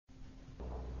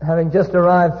Having just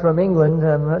arrived from England,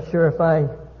 I'm not sure if I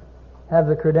have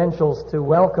the credentials to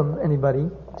welcome anybody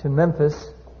to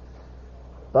Memphis,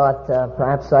 but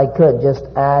perhaps I could just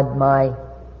add my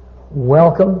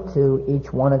welcome to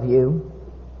each one of you.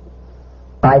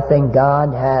 I think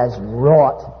God has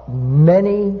wrought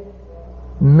many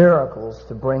miracles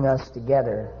to bring us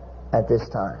together at this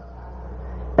time.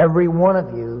 Every one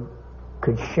of you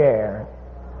could share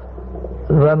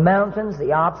the mountains,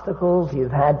 the obstacles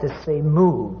you've had to see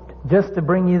moved just to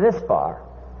bring you this far.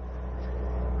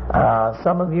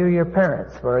 Some of you, your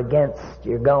parents, were against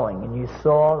your going, and you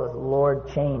saw the Lord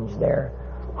change their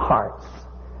hearts.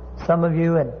 Some of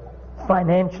you had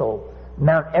financial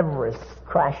Mount Everest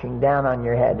crashing down on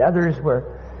your head. Others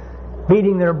were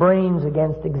beating their brains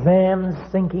against exams,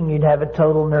 thinking you'd have a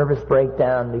total nervous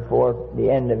breakdown before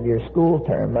the end of your school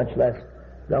term, much less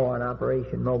go on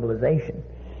Operation Mobilization.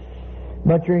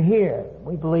 But you're here.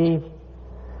 We believe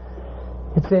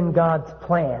it's in God's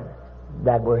plan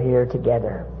that we're here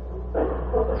together.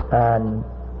 And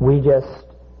we just,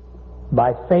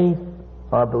 by faith,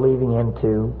 are believing Him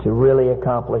to really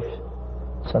accomplish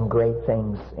some great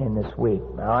things in this week.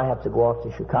 Now, I have to go off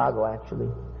to Chicago, actually,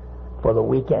 for the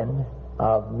weekend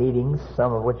of meetings,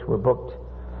 some of which were booked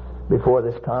before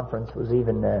this conference was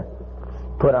even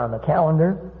put on the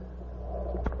calendar.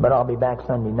 But I'll be back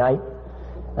Sunday night.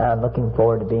 I'm looking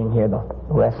forward to being here the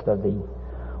rest of the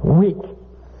week.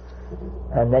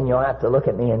 And then you'll have to look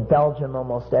at me in Belgium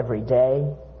almost every day.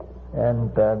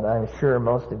 And I'm sure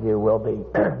most of you will be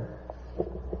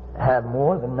have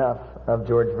more than enough of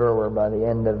George Verwer by the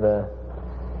end of the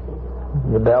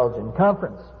Belgian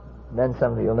conference. Then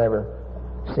some of you will never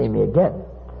see me again.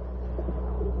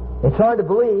 It's hard to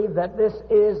believe that this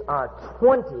is our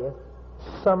 20th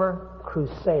summer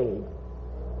crusade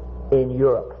in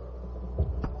Europe.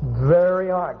 Very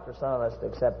hard for some of us to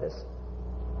accept this.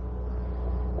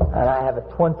 And I have a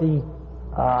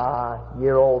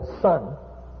 20-year-old son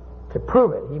to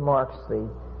prove it. He marks the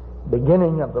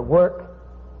beginning of the work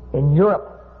in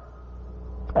Europe.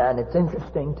 And it's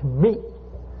interesting to meet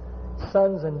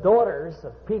sons and daughters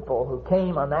of people who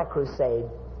came on that crusade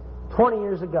 20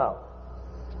 years ago.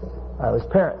 His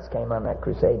parents came on that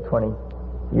crusade 20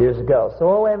 years ago. So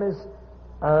OM is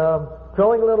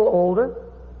growing a little older,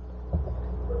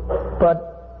 but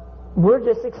we're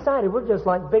just excited. We're just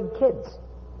like big kids.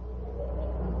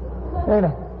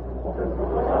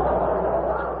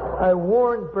 I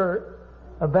warned Bert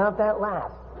about that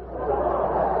laugh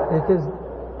because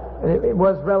it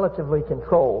was relatively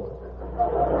controlled.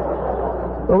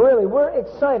 But really, we're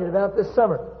excited about this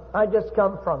summer. I just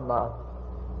come from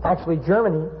actually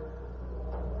Germany.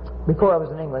 Before I was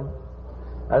in England,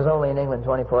 I was only in England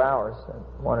 24 hours. I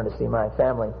wanted to see my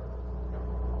family.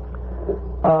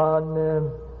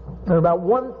 There were about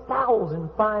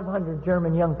 1,500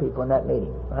 German young people in that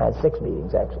meeting. I had 6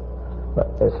 meetings, actually.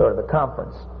 But there's sort of a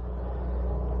conference.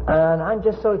 And I'm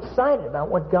just so excited about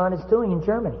what God is doing in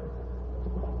Germany.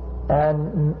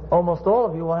 And almost all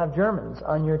of you will have Germans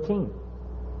on your team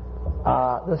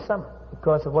this summer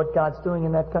because of what God's doing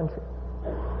in that country.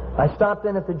 I stopped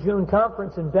in at the June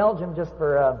conference in Belgium just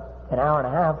for an hour and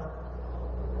a half.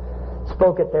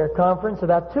 Spoke at their conference.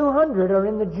 About 200 are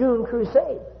in the June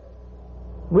crusade.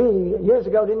 We, years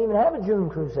ago, didn't even have a June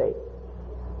crusade.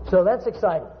 So that's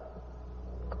exciting.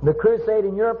 The crusade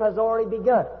in Europe has already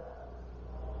begun.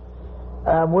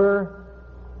 We're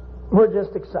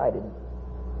just excited.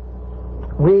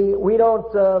 We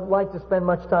don't like to spend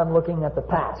much time looking at the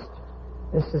past.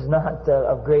 This is not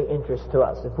of great interest to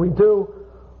us. If we do,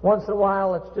 once in a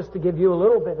while, it's just to give you a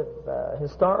little bit of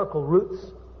historical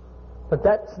roots. But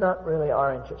that's not really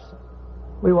our interest.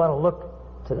 We want to look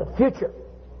to the future.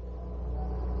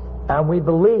 And we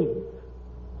believe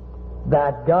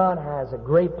that God has a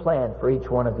great plan for each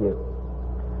one of you.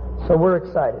 So we're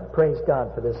excited. Praise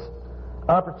God for this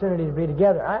opportunity to be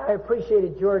together. I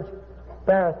appreciated George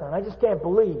Barathon. I just can't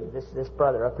believe this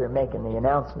brother up here making the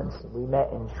announcements. We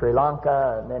met in Sri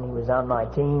Lanka, and then he was on my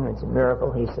team. It's a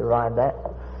miracle he survived that.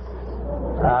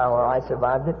 Or I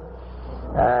survived it.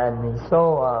 And he's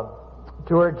so...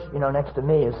 George, next to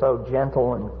me is so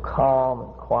gentle and calm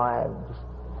and quiet, just,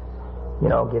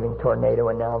 giving tornado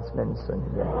announcements and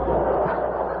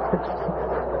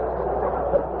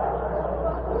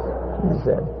these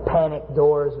panic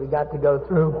doors we got to go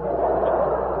through.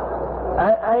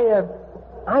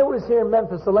 I was here in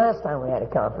Memphis the last time we had a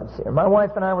conference here. My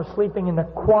wife and I were sleeping in the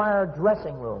choir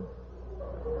dressing room.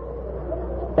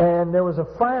 And there was a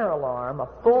fire alarm, a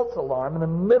false alarm, in the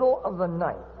middle of the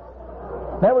night.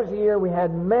 That was the year we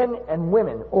had men and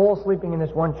women all sleeping in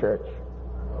this one church.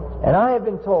 And I have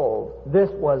been told this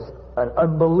was an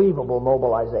unbelievable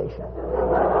mobilization.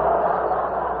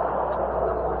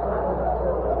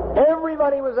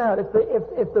 Everybody was out. If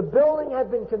the building had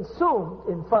been consumed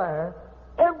in fire,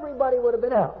 everybody would have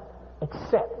been out,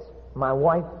 except my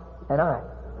wife and I.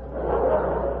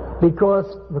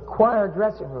 Because the choir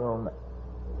dressing room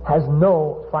has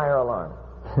no fire alarm.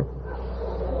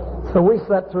 So we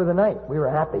slept through the night. We were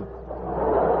happy.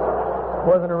 It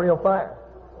wasn't a real fire.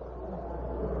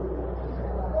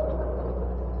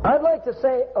 I'd like to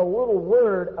say a little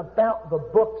word about the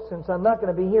book, since I'm not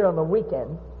going to be here on the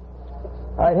weekend.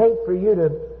 I'd hate for you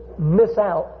to miss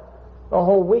out the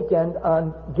whole weekend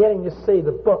on getting to see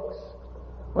the books.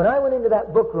 When I went into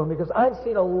that book room, because I've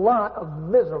seen a lot of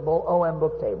miserable OM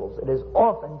book tables, it has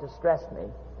often distressed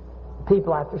me.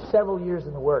 People after several years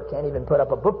in the work can't even put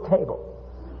up a book table.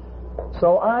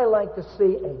 So I like to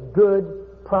see a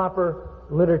good, proper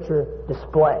literature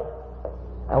display.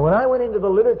 And when I went into the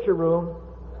literature room,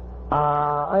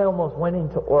 I almost went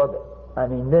into orbit. I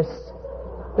mean, there's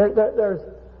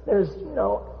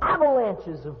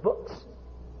avalanches of books.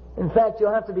 In fact,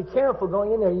 you'll have to be careful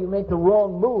going in there. You make the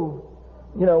wrong move,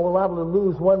 we're liable to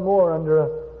lose one more under a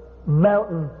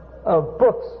mountain of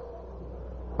books.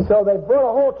 So they brought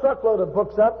a whole truckload of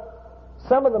books up.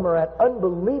 Some of them are at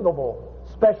unbelievable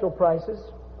special prices.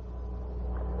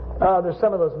 There's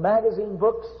some of those magazine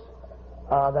books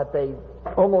that they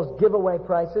almost give away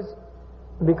prices.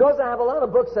 Because I have a lot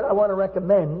of books that I want to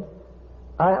recommend,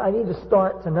 I need to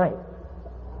start tonight.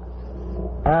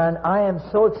 And I am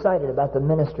so excited about the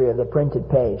ministry of the printed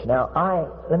page. Now,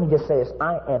 let me just say this.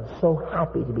 I am so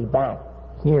happy to be back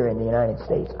here in the United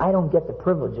States. I don't get the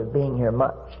privilege of being here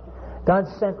much. God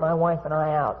sent my wife and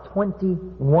I out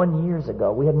 21 years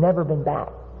ago. We had never been back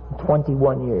in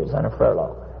 21 years on a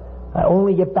furlough. I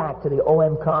only get back to the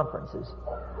OM conferences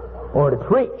or to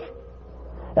preach.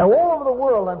 Now, all over the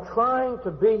world, I'm trying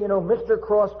to be, Mr.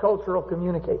 Cross-Cultural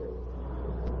Communicator.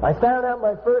 I found out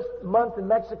my first month in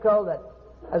Mexico that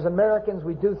as Americans,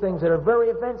 we do things that are very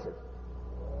offensive.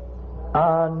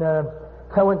 And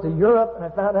I went to Europe, and I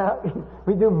found out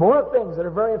we do more things that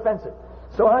are very offensive.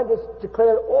 So I just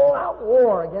declared all-out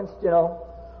war against,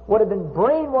 what had been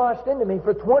brainwashed into me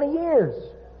for 20 years.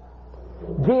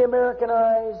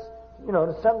 De-Americanized,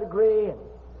 to some degree. And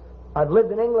I've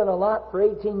lived in England a lot for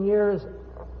 18 years.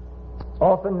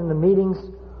 Often in the meetings,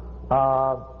 if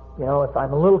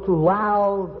I'm a little too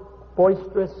loud,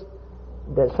 boisterous,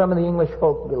 some of the English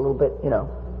folk get a little bit, a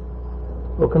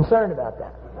little concerned about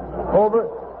that.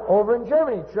 Over in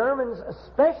Germany, Germans,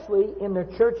 especially in their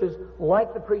churches,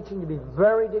 like the preaching to be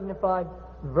very dignified,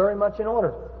 very much in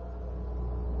order.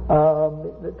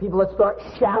 The people that start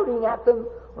shouting at them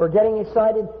or getting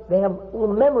excited, they have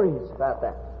little memories about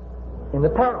that in the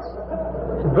past.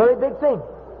 It's a very big thing.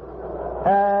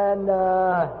 And,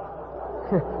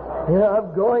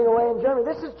 I'm going away in Germany.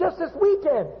 This is just this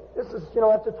weekend. This is,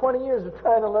 after 20 years of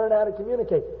trying to learn how to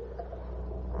communicate.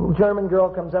 A German girl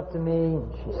comes up to me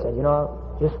and she said,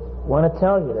 just want to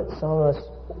tell you that some of us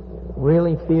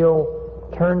really feel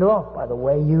turned off by the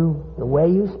way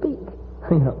you speak.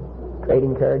 Great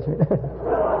encouragement.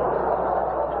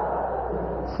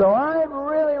 So I'm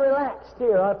really relaxed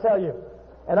here, I'll tell you.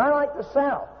 And I like the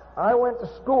South. I went to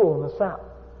school in the South.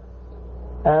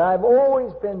 And I've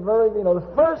always been very,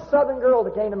 the first Southern girl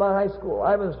that came to my high school,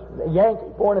 I was a Yankee,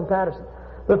 born in Patterson.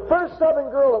 The first Southern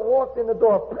girl that walked in the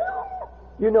door,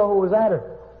 you know who was at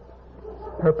her.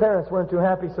 Her parents weren't too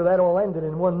happy, so that all ended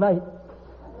in one night.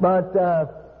 But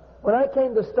when I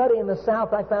came to study in the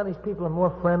South, I found these people are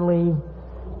more friendly.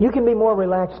 You can be more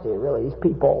relaxed here, really, these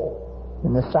people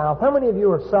in the South. How many of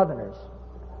you are Southerners?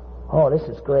 Oh, this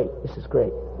is great. This is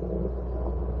great.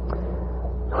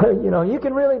 You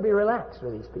can really be relaxed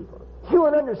with these people. You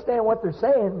won't understand what they're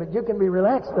saying, but you can be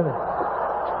relaxed with them.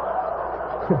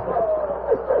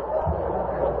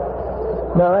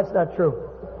 No, that's not true.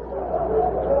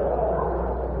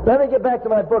 Let me get back to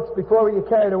my books before we get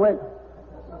carried away.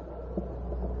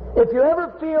 If you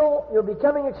ever feel you're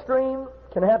becoming extreme,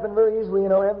 can happen very easily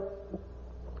in OM.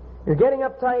 You're getting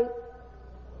uptight.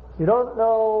 You don't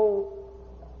know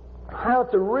how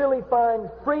to really find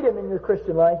freedom in your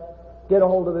Christian life. Get a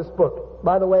hold of this book.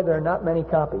 By the way, there are not many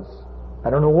copies. I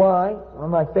don't know why. One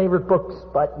of my favorite books,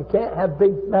 but you can't have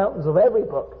big mountains of every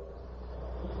book.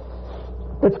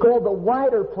 It's called The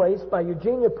Wider Place by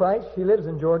Eugenia Price. She lives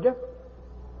in Georgia.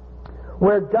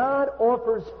 Where God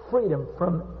offers freedom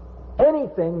from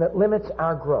anything that limits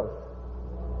our growth.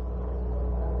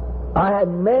 I had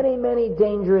many, many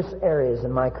dangerous areas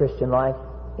in my Christian life.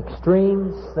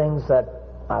 Extremes, things that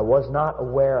I was not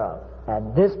aware of.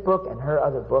 And this book and her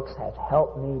other books have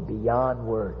helped me beyond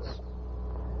words.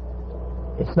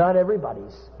 It's not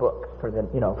everybody's book for the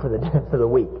for the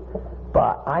week,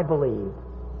 but I believe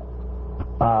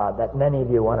that many of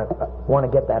you want to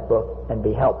get that book and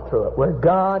be helped through it. Where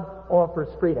God offers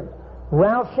freedom.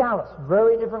 Ralph Challis,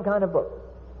 very different kind of book.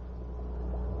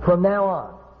 From now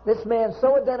on, this man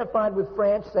so identified with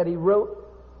France that he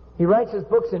writes his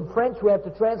books in French. We have to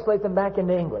translate them back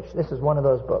into English. This is one of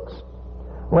those books.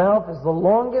 Ralph is the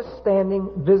longest standing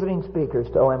visiting speaker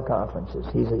to OM conferences.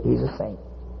 He's a saint.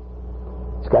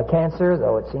 He's got cancer,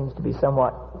 though it seems to be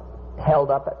somewhat held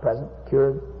up at present,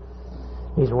 cured.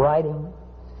 He's writing.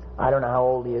 I don't know how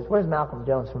old he is. Where's Malcolm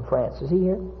Jones from France? Is he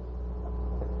here?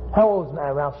 How old is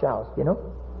Ralph Challis? Do you know?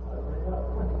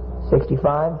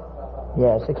 65?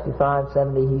 Yeah, 65,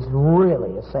 70. He's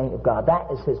really a saint of God.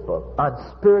 That is his book, On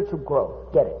Spiritual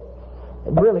Growth. Get it.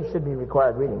 It really should be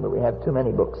required reading, but we have too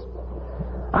many books.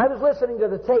 I was listening to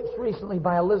the tapes recently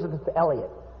by Elizabeth Elliot.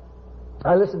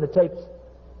 I listened to tapes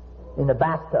in the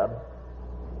bathtub.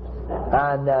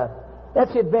 And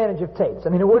that's the advantage of tapes. I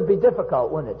mean, it would be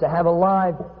difficult, wouldn't it, to have a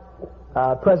live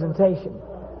presentation.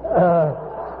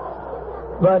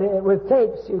 But with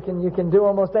tapes, you can do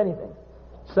almost anything.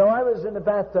 So I was in the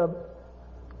bathtub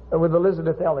with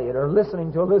Elizabeth Elliot, or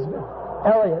listening to Elizabeth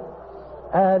Elliot,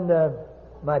 and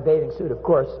my bathing suit, of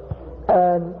course.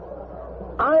 And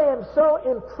I am so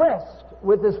impressed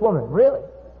with this woman, really.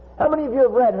 How many of you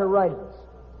have read her writings?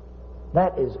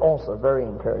 That is also very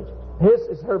encouraging. This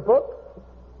is her book.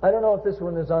 I don't know if this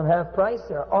one is on half price.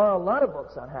 There are a lot of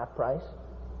books on half price.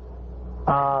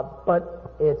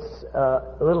 But it's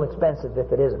a little expensive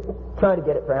if it isn't. Try to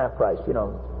get it for half price, you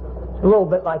know. It's a little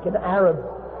bit like an Arab,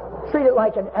 treat it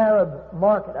like an Arab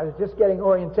market. I was just getting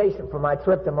orientation for my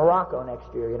trip to Morocco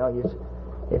next year. You know,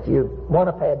 if you want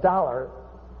to pay $1,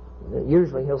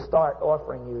 usually he'll start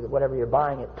offering you whatever you're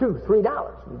buying at $2,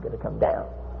 $3. You've got to come down.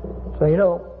 So, you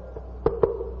know,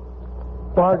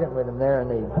 bargain with him there in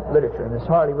the literature, in this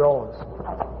Hardy Rollins.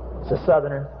 It's a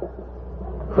Southerner,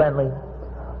 friendly.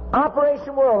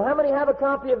 Operation World. How many have a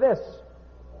copy of this?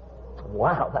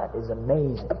 Wow, that is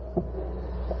amazing.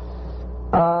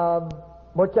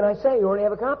 What can I say? You already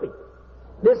have a copy.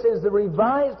 This is the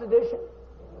revised edition.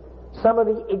 Some of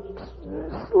the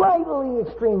slightly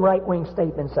extreme right-wing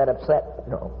statements that upset,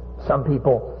 some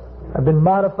people have been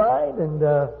modified, and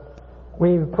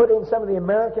we've put in some of the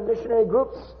American missionary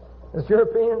groups. As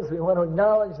Europeans, we want to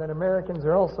acknowledge that Americans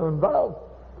are also involved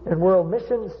in world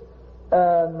missions.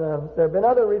 And there have been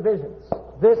other revisions.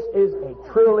 This is a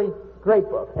truly great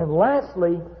book. And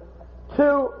lastly,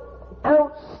 2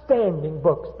 outstanding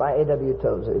books by A.W.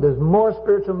 Tozer. There's more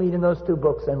spiritual meat in those 2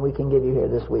 books than we can give you here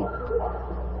this week.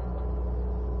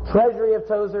 Treasury of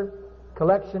Tozer,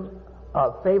 collection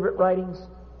of favorite writings,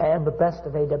 and the best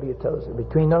of A.W. Tozer.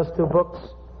 Between those 2 books,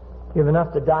 you have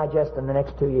enough to digest in the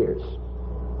next 2 years.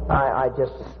 I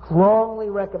just strongly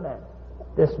recommend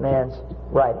this man's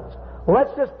writings. Well,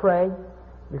 let's just pray,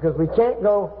 because we can't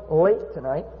go late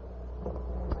tonight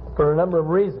for a number of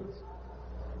reasons.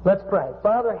 Let's pray.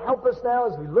 Father, help us now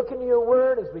as we look into your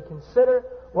word, as we consider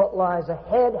what lies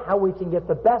ahead, how we can get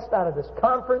the best out of this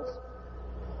conference.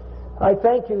 I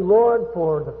thank you, Lord,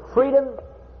 for the freedom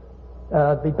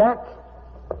to be back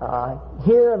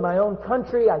here in my own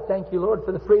country. I thank you, Lord,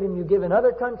 for the freedom you give in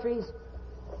other countries.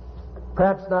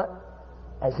 Perhaps not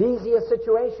as easy a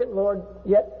situation, Lord,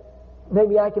 yet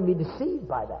maybe I can be deceived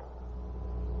by that.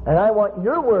 And I want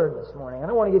your word this morning. I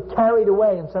don't want to get carried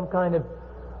away in some kind of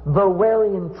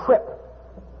Verwerian trip.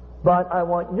 But I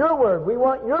want your word. We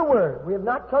want your word. We have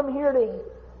not come here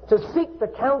to seek the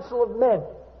counsel of men,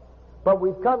 but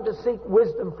we've come to seek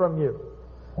wisdom from you.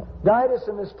 Guide us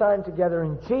in this time together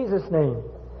in Jesus' name.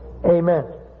 Amen.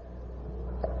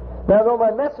 Now, though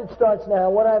my message starts now,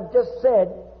 what I've just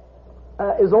said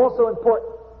is also important.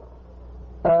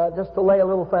 Just to lay a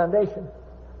little foundation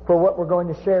for what we're going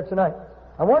to share tonight.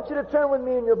 I want you to turn with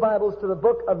me in your Bibles to the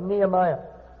book of Nehemiah.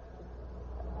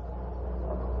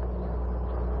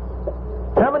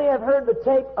 How many have heard the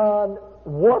tape on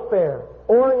warfare?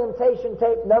 Orientation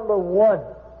tape number 1.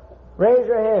 Raise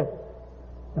your hand.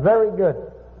 Very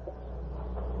good.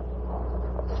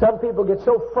 Some people get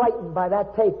so frightened by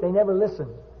that tape they never listen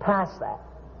past that.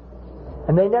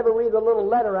 And they never read the little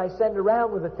letter I send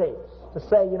around with the tapes to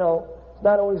say, it's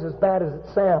not always as bad as it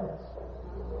sounds.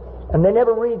 And they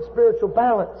never read Spiritual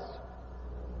Balance,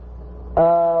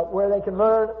 where they can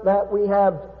learn that we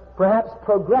have perhaps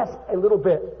progressed a little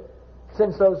bit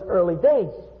since those early days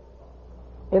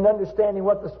in understanding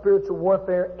what the spiritual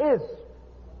warfare is.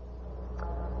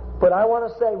 But I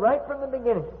want to say right from the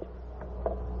beginning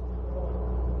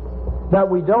that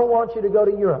we don't want you to go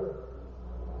to Europe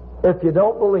if you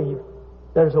don't believe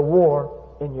there's a war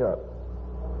in Europe.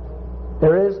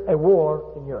 There is a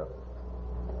war in Europe,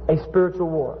 a spiritual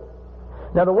war.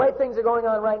 Now, the way things are going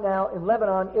on right now in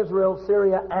Lebanon, Israel,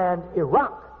 Syria, and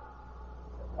Iraq,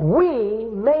 we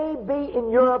may be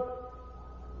in Europe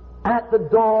at the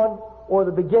dawn or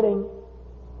the beginning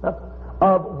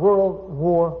of World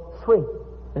War III.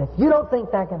 And if you don't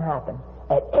think that can happen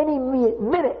at any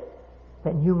minute,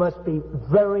 then you must be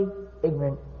very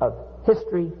ignorant of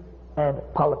history and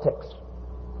politics.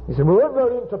 You say, well, we're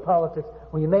not into politics.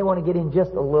 Well, you may want to get in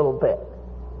just a little bit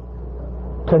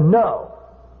to know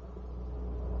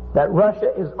that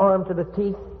Russia is armed to the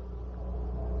teeth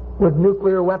with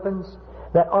nuclear weapons,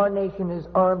 that our nation is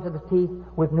armed to the teeth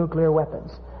with nuclear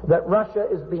weapons, that Russia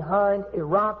is behind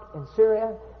Iraq and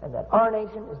Syria, and that our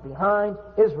nation is behind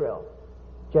Israel.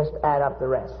 Just add up the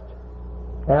rest.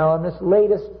 Now, on this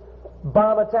latest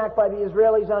bomb attack by the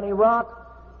Israelis on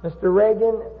Iraq, Mr.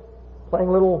 Reagan, playing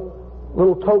a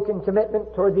little token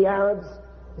commitment toward the Arabs,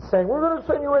 is saying, we're going to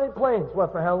send you any planes.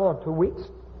 What, for how long? 2 weeks?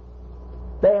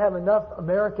 They have enough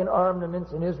American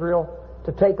armaments in Israel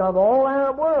to take on the whole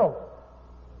Arab world.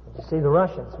 But you see, the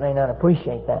Russians may not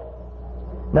appreciate that.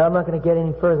 Now, I'm not going to get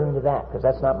any further into that because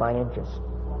that's not my interest.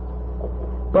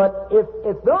 But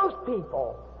if those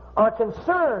people are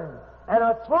concerned and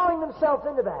are throwing themselves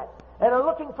into that and are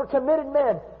looking for committed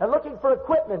men and looking for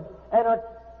equipment and are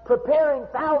preparing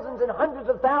thousands and hundreds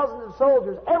of thousands of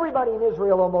soldiers, everybody in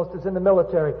Israel almost is in the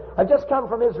military. I've just come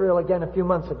from Israel again a few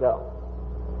months ago.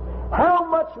 How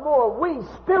much more we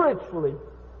spiritually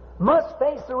must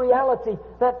face the reality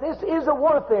that this is a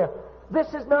warfare.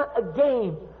 This is not a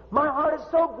game. My heart is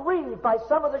so grieved by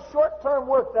some of the short-term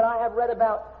work that I have read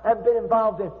about and been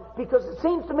involved in, because it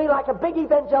seems to me like a big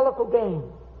evangelical game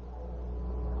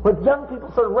with young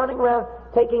people sort of running around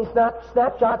taking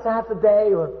snapshots half a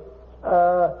day or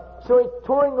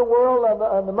touring the world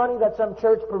on the money that some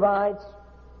church provides.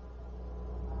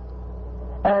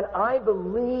 And I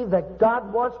believe that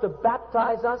God wants to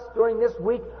baptize us during this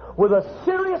week with a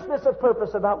seriousness of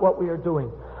purpose about what we are doing.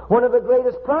 One of the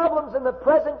greatest problems in the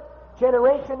present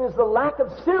generation is the lack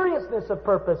of seriousness of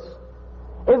purpose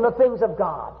in the things of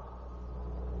God.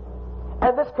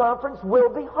 And this conference will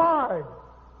be hard.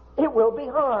 It will be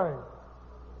hard.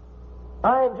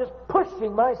 I am just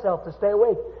pushing myself to stay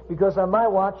awake because on my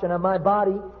watch and on my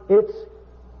body, it's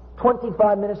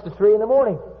 25 minutes to 3 in the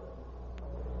morning.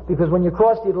 Because when you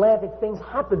cross the Atlantic, things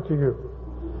happen to you.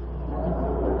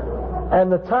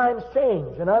 And the times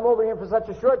change. And I'm over here for such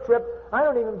a short trip, I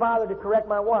don't even bother to correct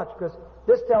my watch because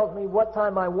this tells me what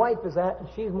time my wife is at, and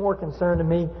she's more concerned to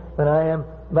me than I am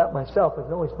about myself. I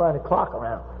can always find a clock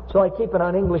around. So I keep it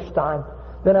on English time.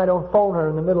 Then I don't phone her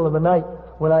in the middle of the night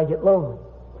when I get lonely.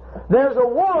 There's a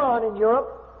war on in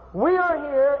Europe. We are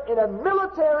here in a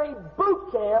military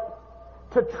boot camp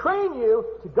to train you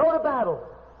to go to battle.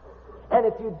 And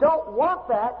if you don't want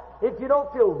that, if you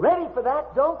don't feel ready for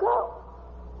that, don't go.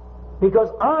 Because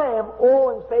I am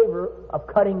all in favor of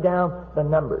cutting down the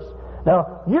numbers.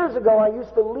 Now, years ago, I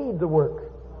used to lead the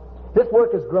work. This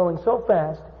work is growing so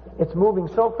fast, it's moving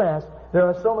so fast. There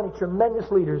are so many tremendous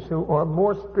leaders who are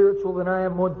more spiritual than I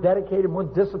am, more dedicated, more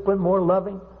disciplined, more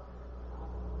loving.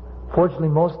 Fortunately,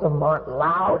 most of them aren't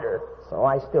louder, so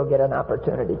I still get an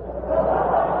opportunity.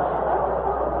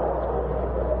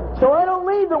 So I don't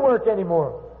lead the work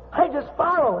anymore. I just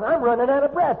follow, and I'm running out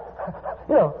of breath.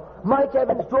 Mike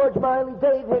Evans, George Miley,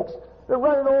 Dave Hicks, they're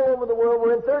running all over the world.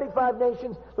 We're in 35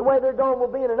 nations. The way they're going,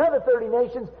 we'll be in another 30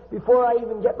 nations before I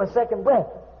even get my second breath.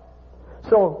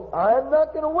 So I'm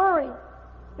not going to worry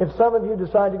if some of you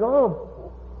decide to go home.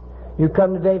 You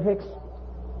come to Dave Hicks.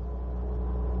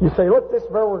 You say, look, this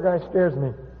Verwer guy scares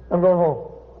me. I'm going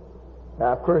home.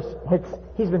 Now, of course, Hicks,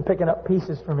 he's been picking up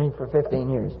pieces for me for 15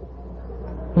 years.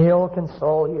 He'll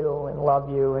console you and love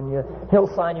you, and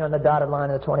he'll sign you on the dotted line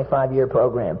of the 25-year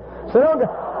program. So don't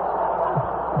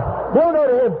go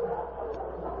to him.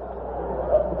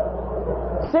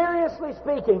 Seriously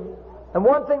speaking, and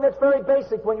one thing that's very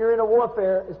basic when you're in a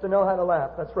warfare is to know how to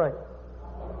laugh. That's right.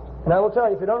 And I will tell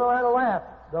you, if you don't know how to laugh,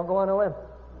 don't go on a limb.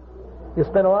 You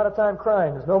spend a lot of time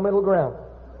crying. There's no middle ground.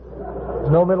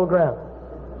 There's no middle ground.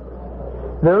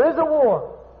 There is a war.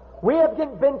 We have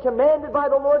been commanded by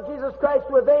the Lord Jesus Christ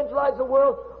to evangelize the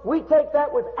world. We take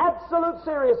that with absolute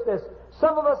seriousness.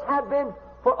 Some of us have been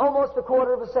for almost a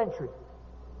quarter of a century.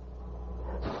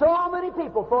 So many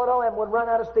people thought OM would run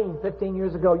out of steam 15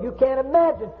 years ago. You can't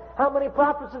imagine how many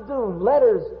prophets of doom,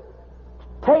 letters,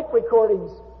 tape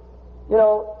recordings,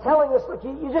 telling us, look,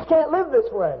 you just can't live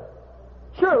this way.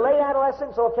 Sure, late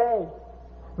adolescence, okay.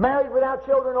 Married without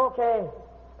children, okay.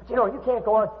 But you can't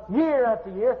go on year after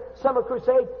year. Summer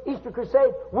crusade, Easter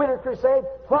crusade, winter crusade,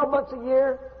 12 months a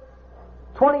year,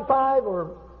 25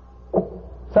 or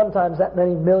Sometimes that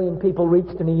many million people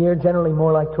reached in a year, generally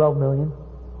more like 12 million.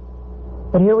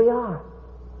 And here we are,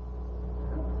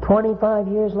 25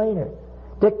 years later.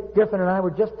 Dick Griffin and I were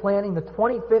just planning the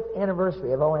 25th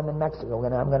anniversary of OM in Mexico.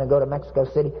 I'm going to go to Mexico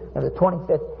City for the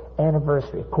 25th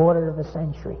anniversary, a quarter of a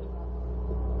century.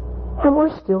 And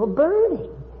we're still burning.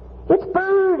 It's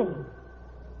burning.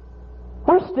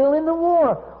 We're still in the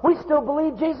war. We still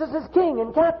believe Jesus is king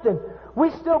and captain.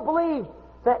 We still believe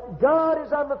that God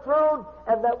is on the throne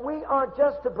and that we are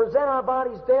just to present our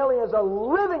bodies daily as a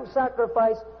living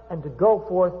sacrifice and to go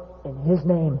forth in His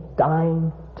name,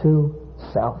 dying to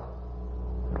self.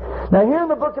 Now here in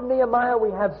the book of Nehemiah we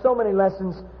have so many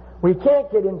lessons. We can't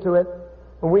get into it.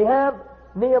 But we have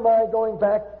Nehemiah going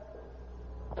back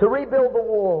to rebuild the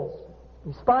walls.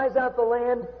 He spies out the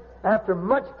land after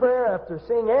much prayer, after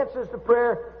seeing answers to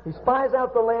prayer. He spies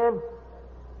out the land.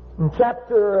 In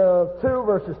chapter 2,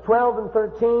 verses 12 and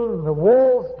 13, the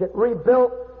walls get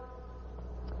rebuilt.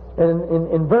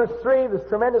 And in verse 3, there's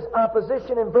tremendous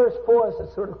opposition. In verse 4,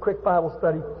 it's a sort of quick Bible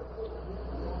study.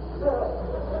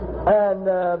 And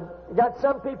you got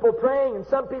some people praying and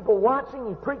some people watching.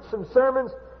 He preached some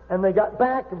sermons, and they got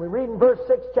back. And we read in verse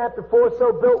 6, chapter 4,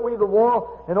 so built we the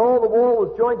wall, and all the wall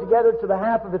was joined together to the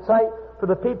half of its height, for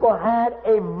the people had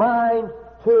a mind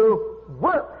to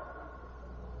work.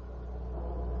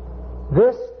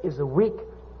 This is a week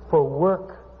for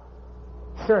work.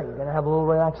 Sure, you're going to have a little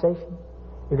relaxation.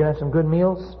 You're going to have some good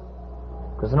meals,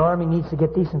 because an army needs to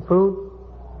get decent food.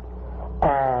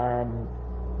 And,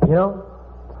 you know,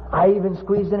 I even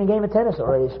squeezed in a game of tennis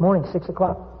already this morning, 6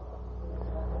 o'clock.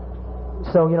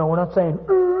 So, you know, we're not saying,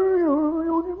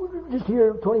 just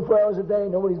here 24 hours a day,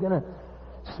 nobody's going to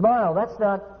smile. That's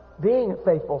not being a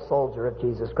faithful soldier of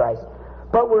Jesus Christ.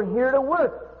 But we're here to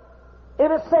work.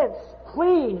 In a sense,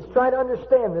 please try to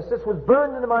understand this. This was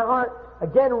burned into my heart,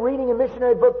 again, reading a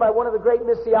missionary book by one of the great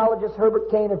missiologists,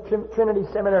 Herbert Kane of Trinity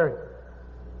Seminary.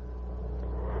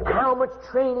 How much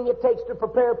training it takes to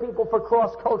prepare people for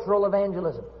cross-cultural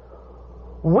evangelism.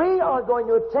 We are going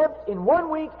to attempt in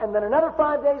 1 week and then another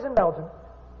 5 days in Belgium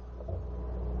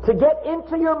to get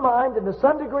into your mind and to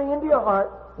some degree into your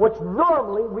heart which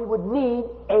normally we would need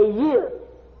a year.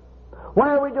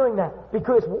 Why are we doing that?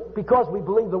 Because we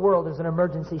believe the world is an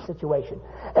emergency situation.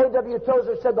 A.W.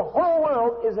 Tozer said the whole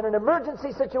world is in an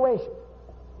emergency situation.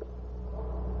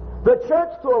 The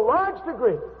church, to a large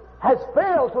degree, has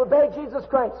failed to obey Jesus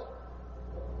Christ.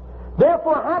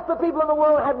 Therefore, half the people in the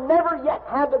world have never yet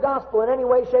had the gospel in any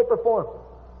way, shape, or form.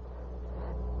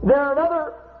 There are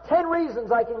another 10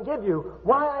 reasons I can give you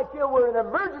why I feel we're in an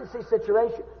emergency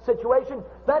situation.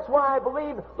 That's why I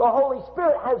believe the Holy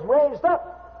Spirit has raised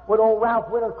up what old Ralph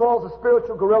Winter calls a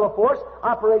spiritual guerrilla force,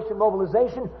 Operation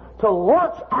Mobilization, to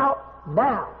launch out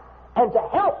now and to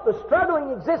help the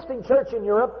struggling existing church in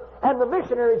Europe and the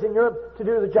missionaries in Europe to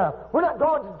do the job. We're not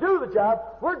going to do the job.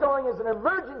 We're going as an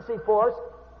emergency force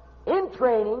in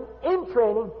training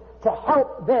to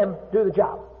help them do the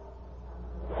job.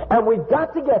 And we've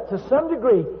got to get to some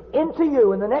degree into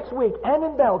you in the next week and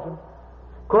in Belgium.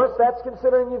 Of course, that's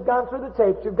considering you've gone through the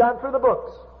tapes, you've gone through the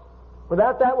books.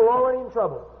 Without that, we're already in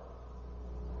trouble.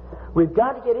 We've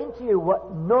got to get into you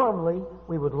what normally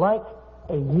we would like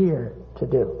a year to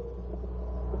do.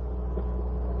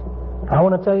 I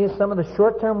want to tell you, some of the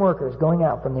short-term workers going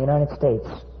out from the United States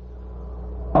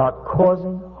are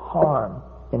causing harm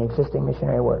in existing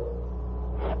missionary work.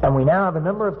 And we now have a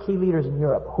number of key leaders in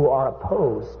Europe who are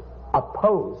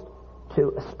opposed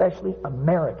to especially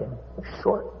American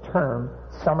short-term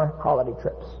summer holiday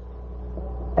trips.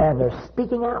 And they're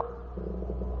speaking out.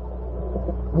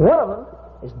 One of them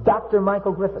is Dr.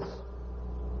 Michael Griffiths,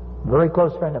 a very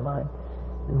close friend of mine,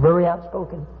 very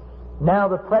outspoken, now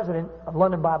the president of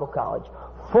London Bible College,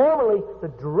 formerly the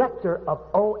director of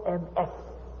OMS,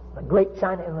 the Great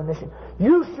China Inland Mission.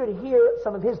 You should hear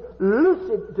some of his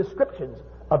lucid descriptions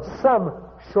of some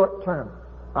short-term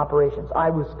operations. I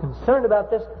was concerned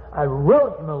about this. I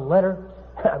wrote him a letter.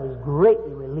 I was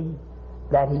greatly relieved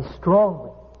that he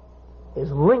strongly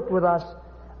is linked with us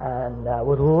and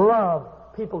would love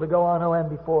people to go on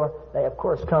OM before they, of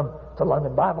course, come to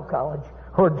London Bible College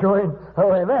or join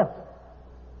OMF.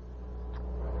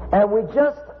 And we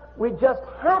just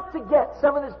have to get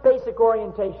some of this basic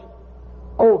orientation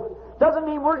over. Doesn't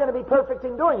mean we're going to be perfect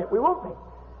in doing it. We won't be.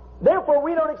 Therefore,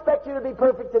 we don't expect you to be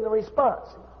perfect in the response.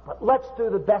 But let's do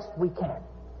the best we can.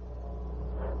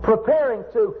 Preparing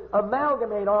to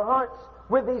amalgamate our hearts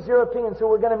with these Europeans who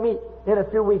we're going to meet in a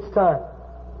few weeks' time.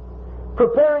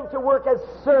 Preparing to work as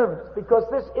servants, because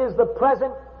this is the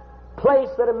present place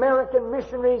that American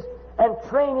missionaries and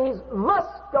trainees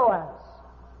must go as.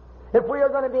 If we are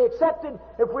going to be accepted,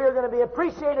 if we are going to be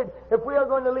appreciated, if we are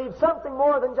going to leave something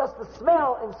more than just the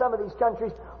smell in some of these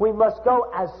countries, we must go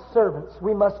as servants.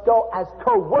 We must go as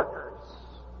co-workers.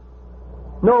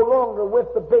 No longer with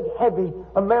the big, heavy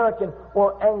American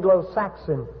or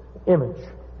Anglo-Saxon image.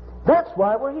 That's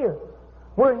why we're here.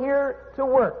 We're here to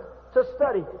work, to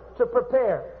study, to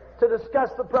prepare, to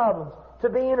discuss the problems, to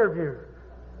be interviewed,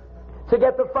 to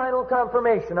get the final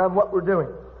confirmation on what we're doing.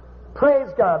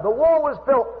 Praise God. The wall was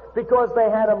built because they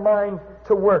had a mind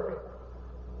to work.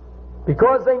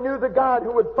 Because they knew the God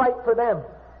who would fight for them.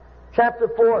 Chapter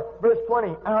 4, verse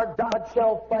 20. Our God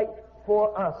shall fight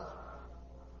for us.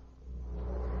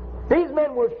 These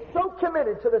men were so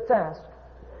committed to the task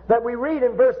that we read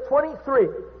in verse 23,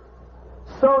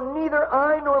 so neither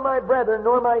I nor my brethren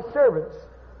nor my servants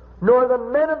nor the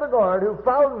men of the guard who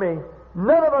found me,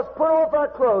 none of us put off our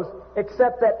clothes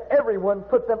except that everyone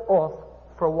put them off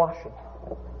for washing.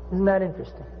 Isn't that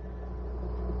interesting?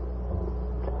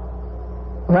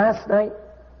 Last night,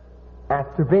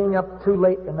 after being up too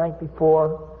late the night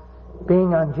before,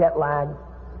 being on jet lag,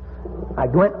 I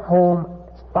went home.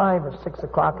 5 or 6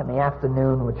 o'clock in the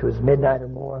afternoon, which was midnight or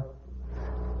more,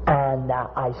 and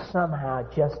I somehow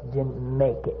just didn't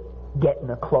make it getting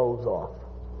the clothes off.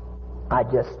 I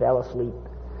just fell asleep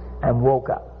and woke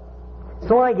up.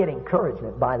 So I get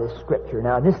encouragement by this scripture.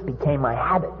 Now, this became my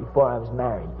habit before I was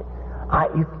married.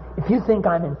 If you think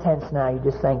I'm intense now, you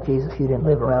just thank Jesus you didn't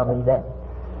live around me then.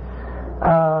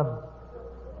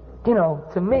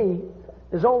 To me,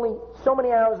 there's only so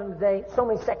many hours in the day, so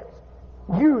many seconds.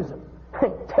 Use them.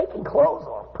 Taking clothes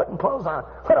off, putting clothes on,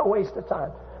 what a waste of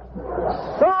time.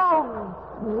 So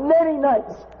many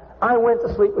nights I went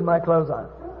to sleep with my clothes on.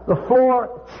 The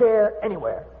floor, chair,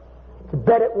 anywhere. To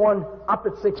bed at 1, up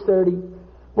at 6:30.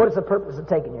 What is the purpose of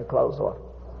taking your clothes off?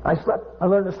 I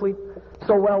learned to sleep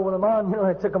so well with them on,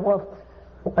 I took them off.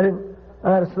 I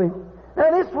had to sleep.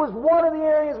 And this was one of the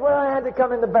areas where I had to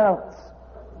come into balance.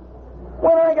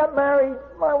 When I got married,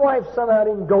 my wife somehow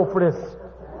didn't go for this.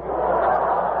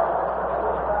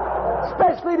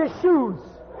 Especially the shoes.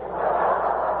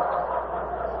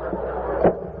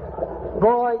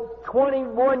 Boy,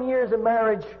 21 years of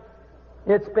marriage,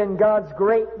 it's been God's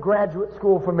great graduate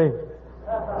school for me.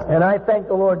 And I thank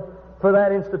the Lord for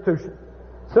that institution.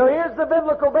 So here's the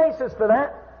biblical basis for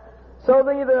that. So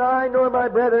neither I nor my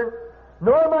brethren,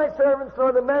 nor my servants,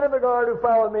 nor the men of the guard who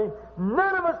followed me,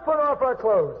 none of us put off our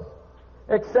clothes,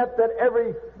 except that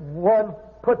every one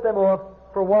put them off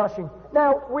for washing.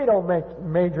 Now, we don't make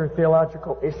major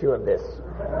theological issue of this.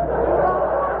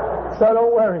 So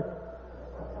don't worry.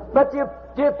 But do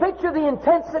you picture the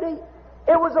intensity?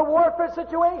 It was a warfare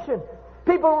situation.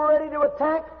 People were ready to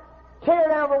attack, tear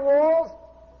down the walls,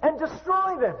 and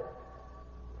destroy them.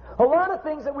 A lot of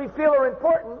things that we feel are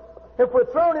important, if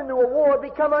we're thrown into a war,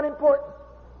 become unimportant.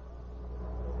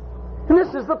 And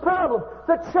this is the problem.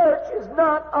 The church is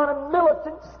not on a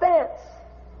militant stance.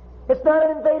 It's not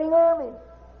an invading army.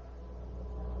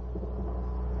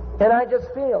 And I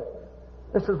just feel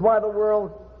this is why the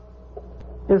world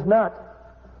is not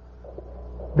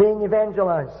being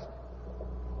evangelized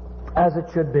as it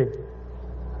should be.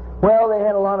 Well, they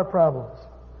had a lot of problems.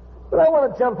 But I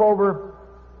want to jump over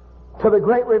to the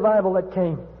great revival that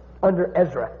came under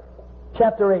Ezra.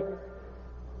 Chapter 8.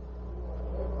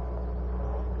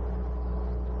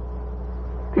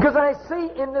 Because I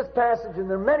see in this passage, and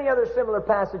there are many other similar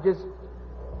passages,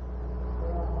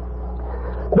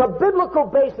 the biblical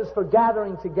basis for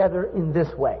gathering together in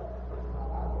this way.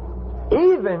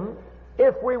 Even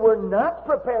if we were not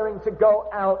preparing to go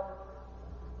out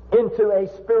into a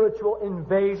spiritual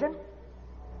invasion,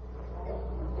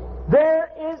 there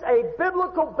is a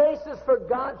biblical basis for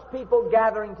God's people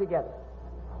gathering together.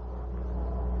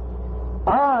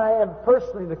 I am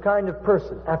personally the kind of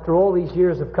person, after all these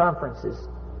years of conferences,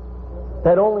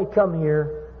 that only come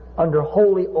here under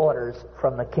holy orders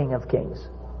from the King of Kings.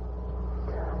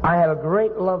 I have a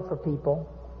great love for people.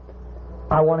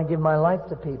 I want to give my life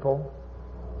to people,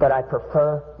 but I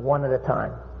prefer one at a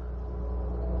time.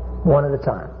 One at a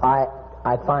time.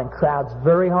 I find crowds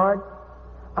very hard.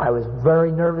 I was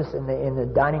very nervous in the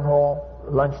dining hall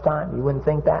lunchtime. You wouldn't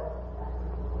think that?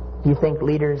 Do you think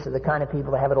leaders are the kind of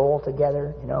people that have it all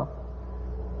together?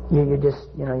 You're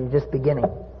just beginning.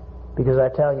 Because I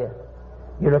tell you,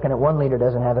 you're looking at one leader who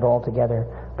doesn't have it all together,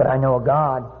 but I know a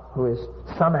God who is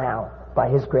somehow, by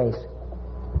His grace,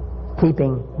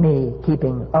 keeping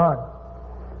on.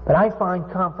 But I find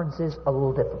conferences a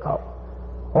little difficult.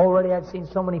 Already I've seen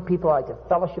so many people I could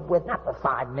fellowship with, not for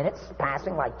 5 minutes,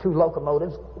 passing like two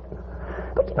locomotives.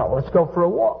 But let's go for a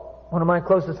walk. One of my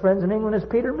closest friends in England is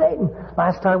Peter Maiden.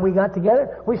 Last time we got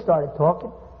together, we started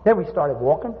talking. Then we started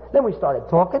walking. Then we started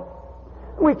talking.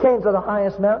 We came to the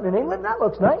highest mountain in England. That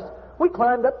looks nice. We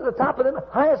climbed up to the top of the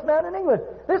highest mountain in England.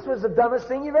 This was the dumbest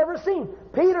thing you've ever seen.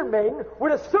 Peter Maiden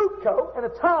with a suit coat and a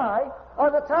tie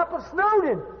on the top of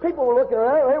Snowdon. People were looking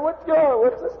around, hey,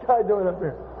 what's this guy doing up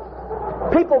here?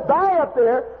 People die up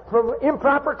there from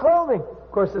improper clothing.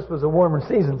 Of course, this was a warmer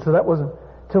season, so that wasn't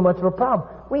too much of a problem.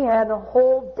 We had a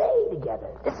whole day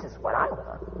together. This is what I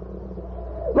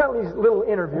want. Not these little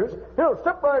interviews.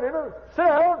 Step right in, sit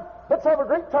down, let's have a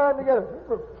great time together.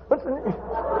 Well,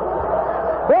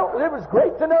 it was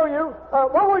great to know you.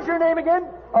 What was your name again?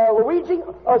 Luigi?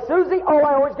 Susie? Oh,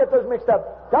 I always get those mixed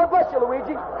up. God bless you,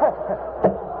 Luigi.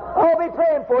 I'll be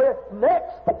praying for you.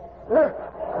 Next.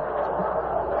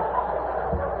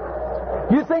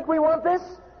 You think we want this?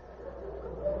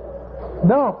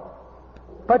 No.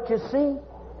 But you see,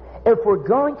 if we're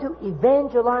going to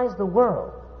evangelize the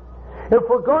world, if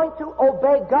we're going to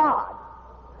obey God,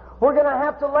 we're going to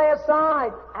have to lay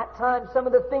aside at times some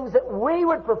of the things that we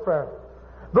would prefer,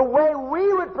 the way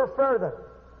we would prefer them.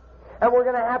 And we're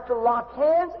going to have to lock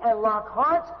hands and lock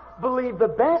hearts, believe the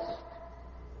best.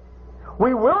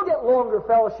 We will get longer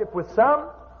fellowship with some,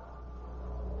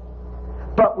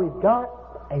 but we've got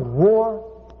a war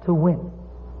to win,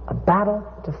 a battle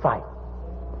to fight.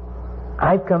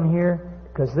 I've come here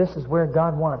because this is where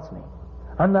God wants me.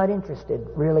 I'm not interested,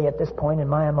 really, at this point in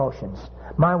my emotions.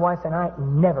 My wife and I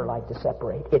never like to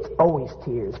separate. It's always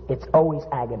tears. It's always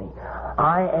agony.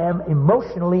 I am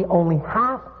emotionally only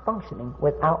half functioning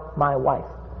without my wife.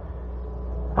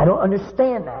 I don't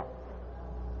understand that.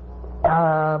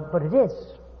 But it is.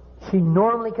 She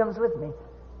normally comes with me.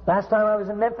 Last time I was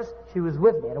in Memphis, she was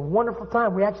with me. Had a wonderful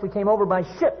time. We actually came over by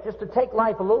ship just to take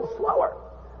life a little slower.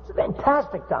 It's a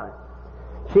fantastic time.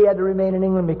 She had to remain in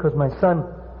England because my son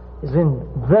is in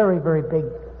very, very big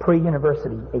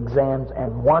pre-university exams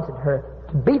and wanted her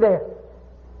to be there.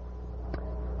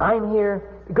 I'm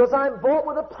here because I'm bought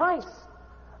with a price.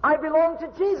 I belong to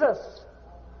Jesus.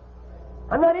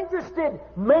 I'm not interested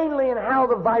mainly in how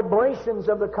the vibrations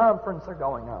of the conference are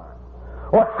going on,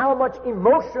 or how much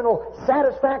emotional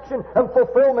satisfaction and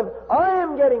fulfillment I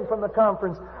am getting from the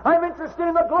conference. I'm interested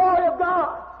in the glory of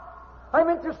God. I'm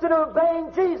interested in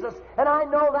obeying Jesus. And I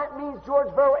know that means George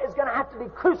Verwer is going to have to be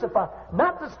crucified.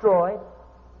 Not destroyed,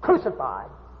 crucified.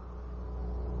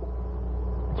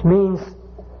 Which means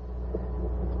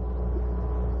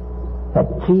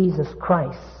that Jesus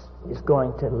Christ is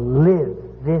going to live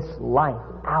this life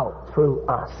out through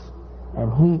us.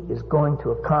 And He is going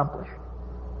to accomplish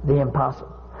the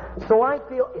impossible. So I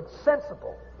feel it's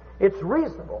sensible, it's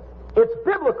reasonable, it's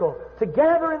biblical to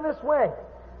gather in this way.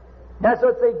 That's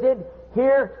what they did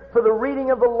here for the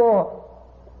reading of the law.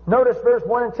 Notice verse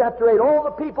 1 in chapter 8. All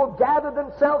the people gathered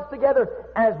themselves together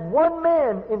as one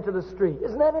man into the street.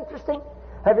 Isn't that interesting?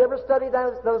 Have you ever studied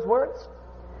those words?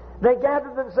 They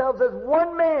gathered themselves as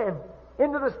one man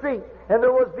into the street, and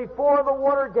there was before the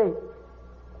water gate.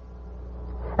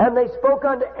 And they spoke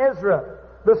unto Ezra,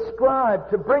 the scribe,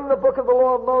 to bring the book of the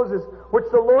law of Moses,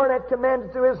 which the Lord had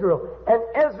commanded to Israel. And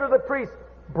Ezra the priest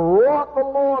brought the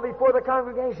law before the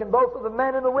congregation, both of the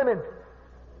men and the women.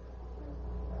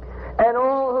 And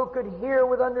all who could hear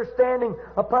with understanding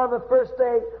upon the first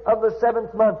day of the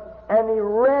 7th month. And he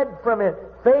read from it,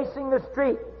 facing the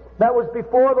street that was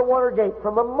before the water gate,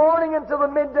 from the morning until the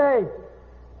midday,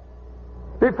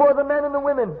 before the men and the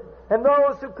women, and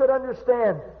those who could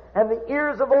understand. And the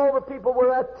ears of all the people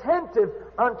were attentive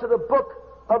unto the book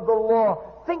of the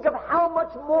law. Think of how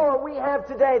much more we have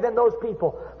today than those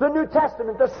people. The New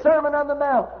Testament, the Sermon on the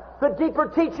Mount, the deeper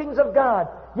teachings of God.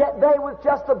 Yet they, with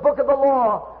just the book of the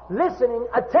law, listening,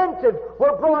 attentive,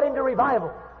 were brought into revival.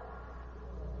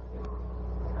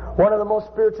 One of the most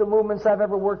spiritual movements I've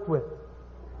ever worked with.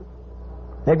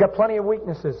 They've got plenty of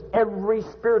weaknesses. Every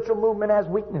spiritual movement has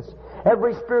weakness.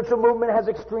 Every spiritual movement has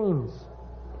extremes.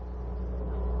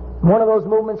 One of those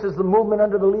movements is the movement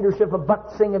under the leadership of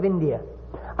Bhakt Singh of India.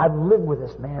 I've lived with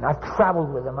this man. I've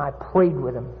traveled with him. I've prayed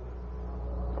with him.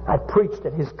 I've preached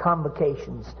at his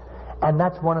convocations. And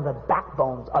that's one of the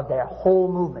backbones of their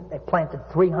whole movement. They planted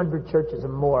 300 churches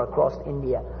and more across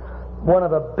India. One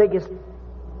of the biggest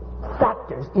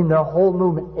factors in their whole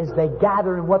movement is they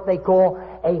gather in what they call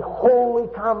a holy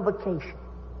convocation.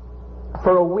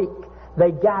 For a week,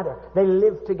 they gather, they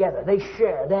live together, they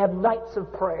share, they have nights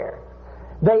of prayer.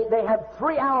 They have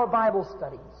 3-hour Bible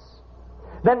studies.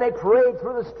 Then they parade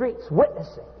through the streets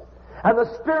witnessing. And the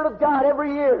Spirit of God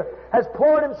every year has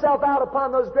poured Himself out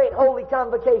upon those great holy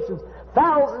convocations.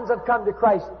 Thousands have come to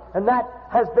Christ. And that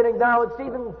has been acknowledged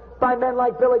even by men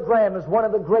like Billy Graham as one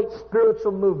of the great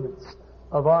spiritual movements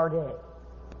of our day.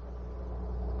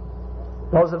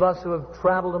 Those of us who have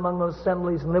traveled among those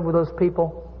assemblies and lived with those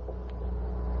people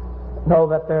know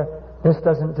that this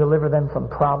doesn't deliver them from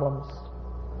problems.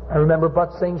 I remember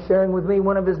Butts Singh sharing with me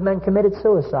one of his men committed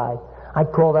suicide.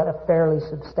 I'd call that a fairly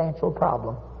substantial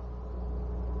problem.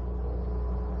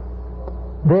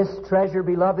 This treasure,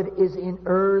 beloved, is in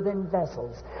earthen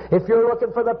vessels. If you're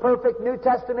looking for the perfect New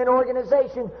Testament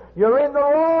organization, you're in the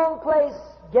wrong place.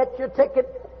 Get your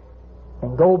ticket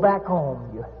and go back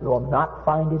home. You will not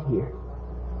find it here.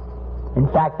 In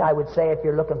fact, I would say if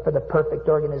you're looking for the perfect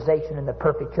organization and the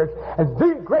perfect church and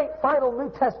the great final New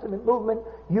Testament movement,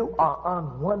 you are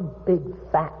on one big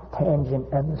fat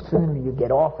tangent, and the sooner you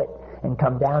get off it and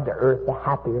come down to earth, the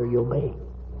happier you'll be.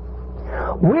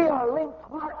 We are linked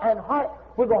heart and heart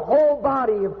with the whole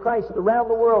body of Christ around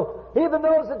the world. Even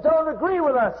those that don't agree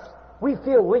with us, we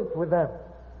feel linked with them.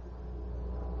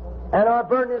 And our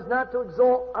burden is not to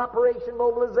exalt Operation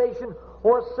Mobilization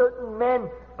or certain men,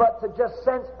 but to just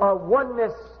sense our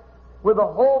oneness with the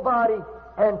whole body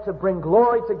and to bring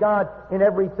glory to God in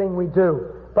everything we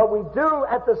do. But we do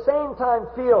at the same time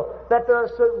feel that there are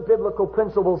certain biblical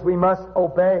principles we must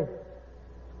obey.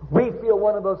 We feel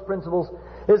one of those principles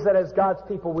is that as God's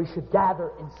people we should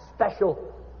gather in special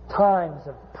times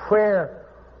of prayer,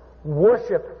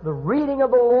 worship, the reading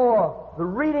of the law, the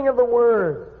reading of the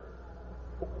Word.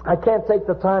 I can't take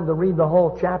the time to read the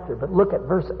whole chapter, but look at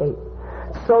verse 8.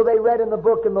 So they read in the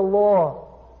book and the law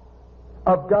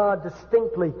of God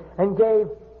distinctly and gave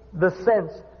the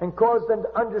sense and caused them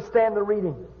to understand the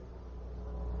reading.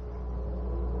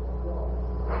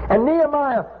 And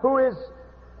Nehemiah, who is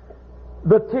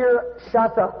the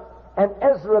Tir-Shatta, and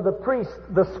Ezra the priest,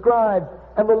 the scribe,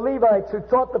 and the Levites who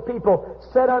taught the people,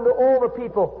 said unto all the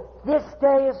people, This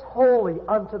day is holy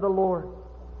unto the Lord.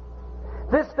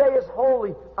 This day is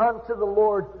holy unto the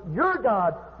Lord your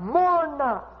God. Mourn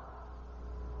not,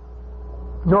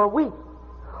 nor weep.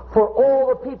 For all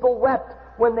the people wept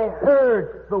when they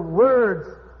heard the words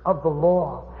of the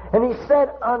law. And he said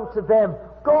unto them,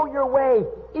 Go your way,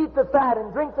 eat the fat,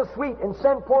 and drink the sweet, and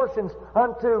send portions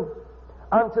unto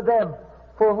them,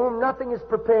 for whom nothing is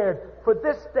prepared. For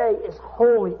this day is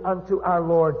holy unto our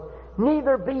Lord.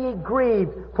 Neither be ye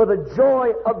grieved, for the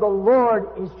joy of the Lord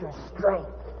is your strength.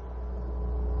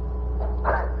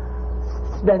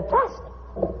 It's fantastic.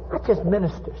 That just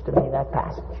ministers to me, that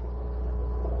passage.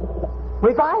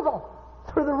 Revival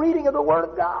through the reading of the Word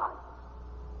of God.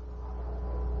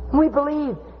 We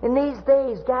believe in these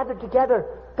days gathered together,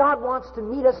 God wants to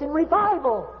meet us in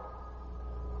revival.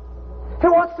 He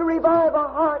wants to revive our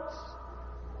hearts.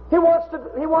 He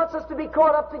wants us to be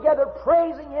caught up together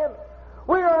praising Him.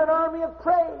 We are an army of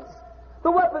praise.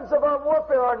 The weapons of our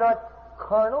warfare are not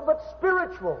carnal, but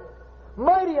spiritual.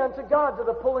 Mighty unto God to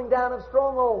the pulling down of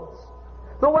strongholds.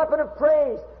 The weapon of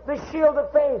praise, the shield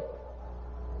of faith.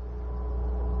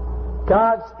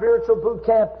 God's spiritual boot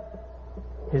camp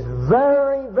is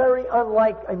very, very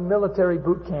unlike a military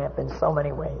boot camp in so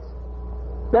many ways.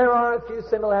 There are a few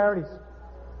similarities.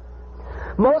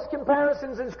 Most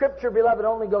comparisons in Scripture, beloved,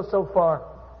 only go so far.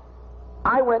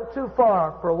 I went too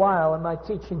far for a while in my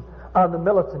teaching on the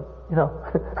militant.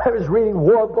 I was reading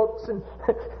war books and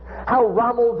how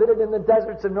Rommel did it in the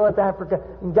deserts of North Africa,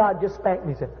 and God just spanked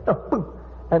me. He said, oh, boom.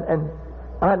 And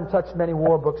I hadn't touched many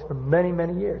war books for many,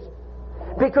 many years.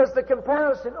 Because the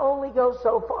comparison only goes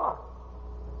so far.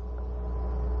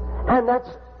 And that's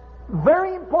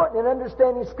very important in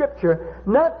understanding Scripture,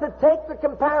 not to take the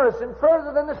comparison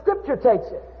further than the Scripture takes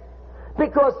it.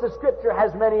 Because the Scripture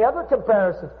has many other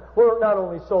comparisons. We're not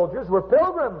only soldiers, we're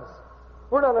pilgrims.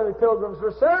 We're not only pilgrims,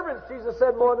 we're servants. Jesus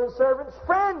said more than servants,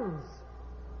 friends.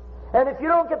 And if you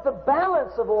don't get the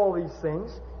balance of all these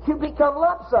things, you become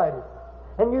lopsided.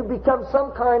 And you become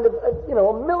some kind of,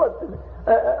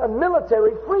 a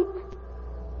military freak,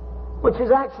 which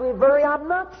is actually very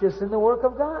obnoxious in the work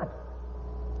of God.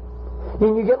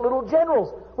 And you get little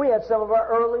generals. We had some of our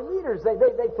early leaders. They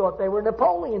thought they were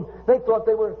Napoleon. They thought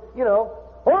they were,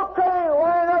 okay,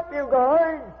 line up, you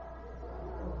guys.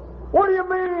 What do you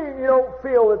mean you don't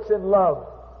feel it's in love?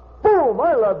 Boom,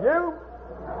 I love you.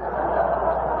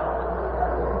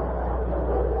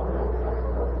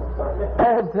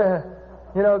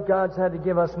 And, God's had to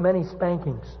give us many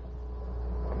spankings.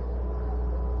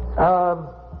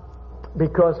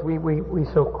 Because we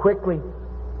so quickly,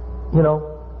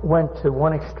 went to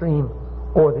one extreme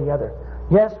or the other.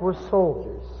 Yes, we're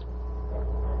soldiers.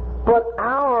 But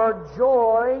our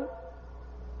joy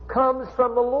comes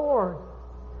from the Lord.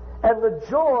 And the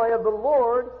joy of the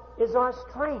Lord is our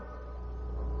strength.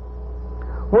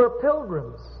 We're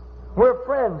pilgrims. We're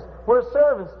friends. We're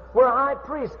servants. We're high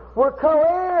priests. We're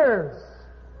co-heirs.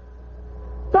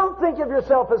 Don't think of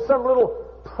yourself as some little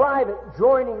private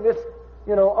joining this,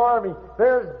 army.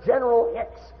 There's General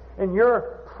Hicks and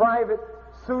your Private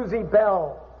Susie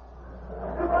Bell.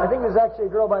 I think there's actually a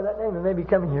girl by that name that may be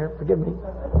coming here. Forgive me.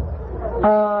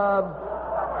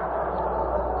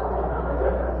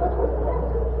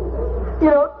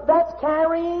 That's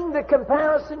carrying the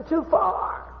comparison too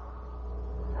far.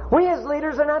 We as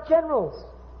leaders are not generals.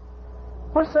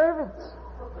 We're servants,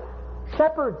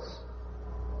 shepherds.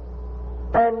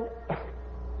 And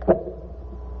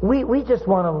we just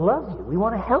want to love you. We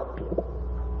want to help you.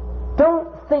 Don't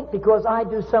think because I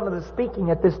do some of the speaking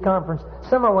at this conference,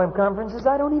 some of my conferences,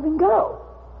 I don't even go.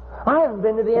 I haven't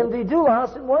been to the MD Doula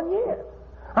House in 1 year.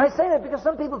 I say that because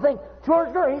some people think, George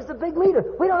Verwer, he's the big leader.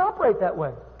 We don't operate that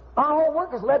way. Our whole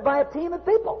work is led by a team of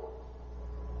people.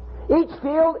 Each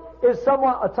field is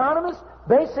somewhat autonomous.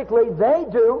 Basically, they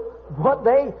do what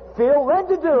they feel led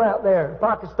to do out there in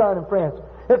Pakistan and France.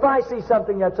 If I see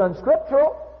something that's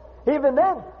unscriptural, even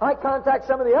then, I contact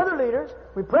some of the other leaders,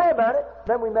 we pray about it,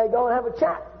 then we may go and have a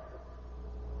chat.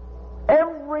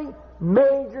 Every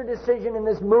major decision in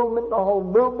this movement, the whole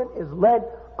movement, is led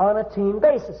on a team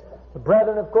basis. The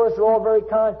brethren, of course, are all very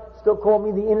kind, still call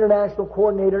me the international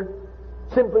coordinator,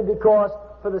 simply because,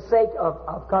 for the sake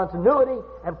of continuity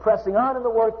and pressing on in the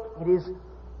work, it is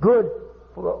good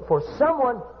for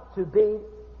someone to be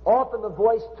often the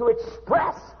voice to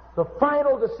express the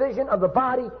final decision of the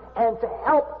body and to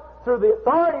help through the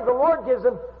authority the Lord gives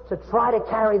them to try to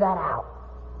carry that out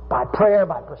by prayer,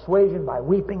 by persuasion, by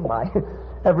weeping, by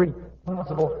every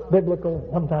possible biblical,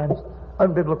 sometimes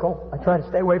unbiblical, I try to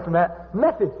stay away from that,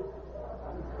 method.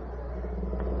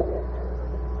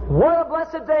 What a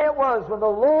blessed day it was when the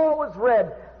law was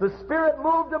read, the Spirit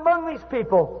moved among these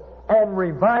people, and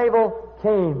revival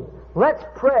came. Let's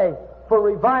pray for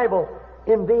revival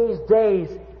in these days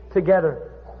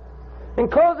together. In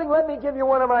closing, let me give you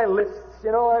one of my lists.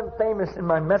 I'm famous in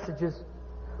my messages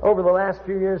over the last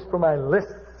few years for my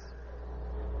lists.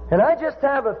 And I just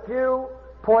have a few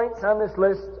points on this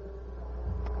list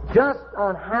just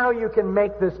on how you can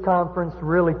make this conference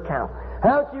really count.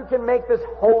 How you can make this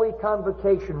holy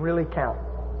convocation really count.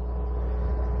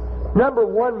 Number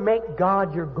one, make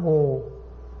God your goal.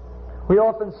 We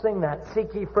often sing that.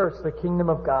 Seek ye first the kingdom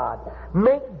of God.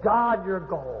 Make God your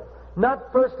goal.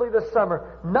 Not firstly the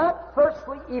summer. Not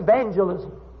firstly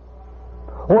evangelism.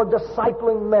 Or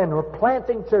discipling men. Or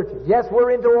planting churches. Yes,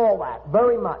 we're into all that.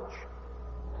 Very much.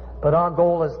 But our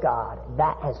goal is God.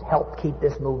 That has helped keep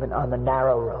this movement on the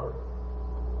narrow road.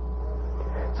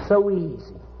 So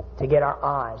easy to get our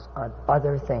eyes on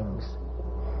other things.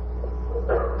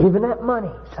 Even that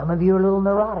money. Some of you are a little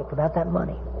neurotic about that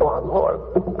money. Oh, Lord.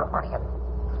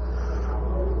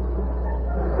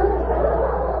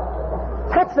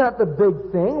 That's not the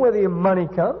big thing, whether your money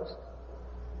comes.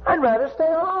 I'd rather stay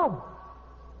home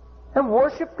and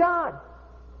worship God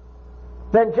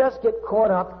than just get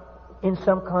caught up in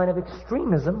some kind of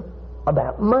extremism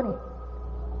about money.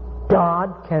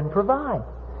 God can provide.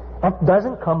 That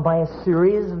doesn't come by a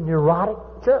series of neurotic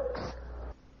jerks.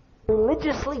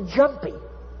 Religiously jumpy.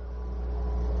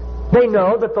 They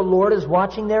know that the Lord is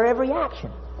watching their every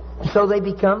action. So they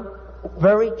become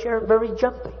very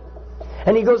jumpy.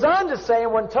 And he goes on to say,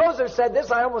 and when Tozer said this,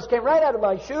 I almost came right out of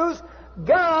my shoes,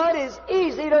 God is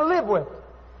easy to live with.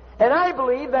 And I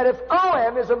believe that if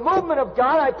OM is a movement of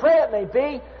God, I pray it may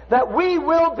be, that we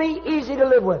will be easy to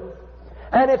live with.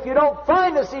 And if you don't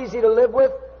find us easy to live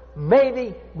with,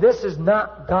 maybe this is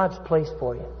not God's place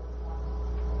for you.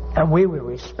 And we will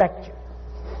respect you.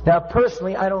 Now,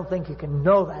 personally, I don't think you can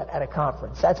know that at a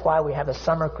conference. That's why we have a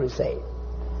summer crusade.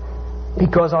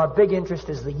 Because our big interest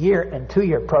is the year and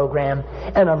 2-year program,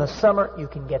 and on the summer you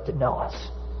can get to know us.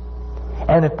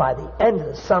 And if by the end of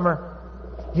the summer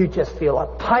you just feel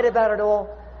uptight about it all,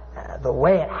 the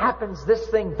way it happens, this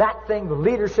thing, that thing, the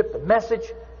leadership, the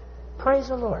message, praise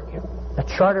the Lord. A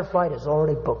charter flight is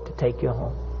already booked to take you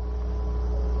home.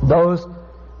 Those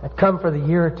that come for the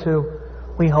year or 2,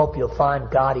 we hope you'll find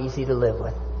God easy to live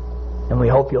with. And we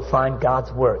hope you'll find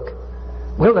God's work.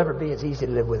 We'll never be as easy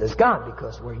to live with as God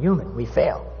because we're human. We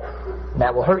fail. And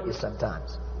that will hurt you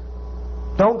sometimes.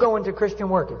 Don't go into Christian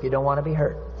work if you don't want to be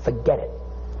hurt. Forget it.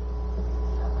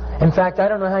 In fact, I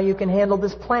don't know how you can handle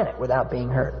this planet without being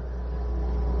hurt.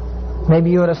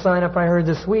 Maybe you ought to sign up. I heard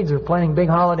the Swedes are planning big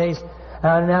holidays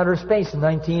out in outer space in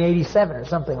 1987 or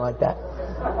something like that.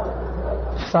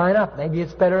 Sign up. Maybe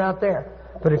it's better out there.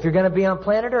 But if you're going to be on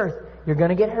planet Earth, you're going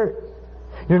to get hurt.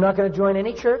 You're not going to join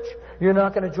any church. You're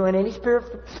not going to join any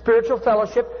spiritual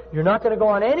fellowship. You're not going to go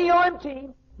on any OM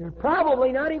team. You're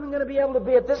probably not even going to be able to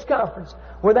be at this conference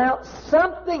without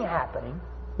something happening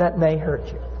that may hurt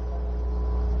you.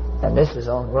 And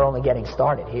we're only getting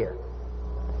started here.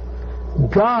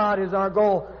 God is our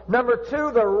goal. Number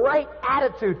 2, the right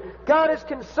attitude. God is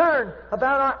concerned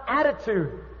about our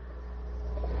attitude.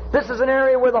 This is an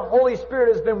area where the Holy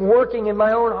Spirit has been working in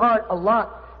my own heart a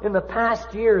lot in the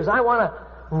past years. I want a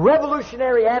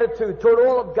revolutionary attitude toward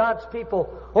all of God's people,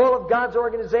 all of God's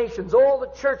organizations, all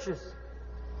the churches.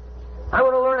 I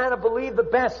want to learn how to believe the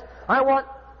best. I want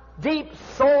deep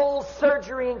soul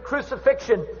surgery and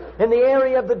crucifixion in the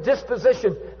area of the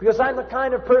disposition, because I'm the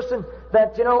kind of person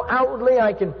that, outwardly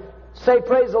I can say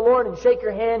praise the Lord and shake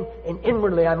your hand, and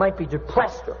inwardly I might be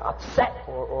depressed or upset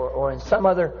or in some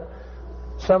other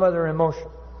emotion.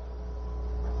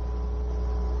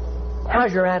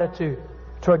 How's your attitude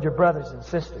toward your brothers and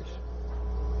sisters?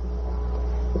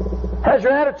 How's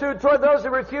your attitude toward those who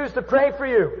refuse to pray for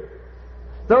you?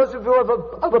 Those who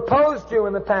have opposed you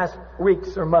in the past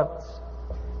weeks or months.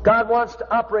 God wants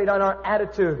to operate on our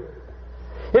attitude.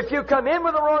 If you come in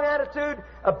with a wrong attitude,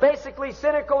 a basically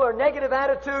cynical or negative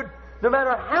attitude, no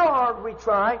matter how hard we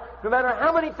try, no matter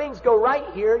how many things go right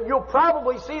here, you'll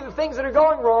probably see the things that are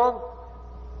going wrong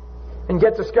and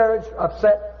get discouraged,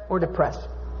 upset, or depressed.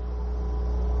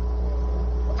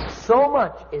 So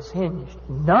much is hinged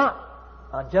not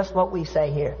on just what we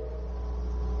say here.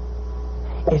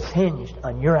 It's hinged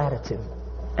on your attitude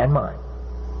and mine.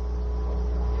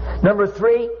 Number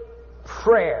 3,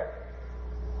 prayer.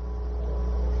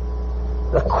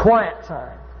 The quiet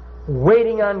time.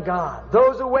 Waiting on God.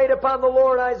 Those who wait upon the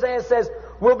Lord, Isaiah says,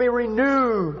 will be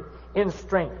renewed in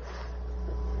strength.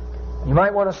 You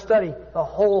might want to study the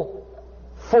whole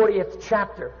 40th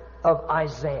chapter of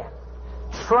Isaiah.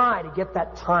 Try to get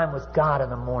that time with God in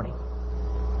the morning.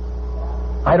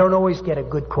 I don't always get a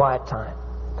good quiet time.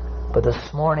 But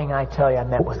this morning, I tell you, I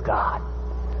met with God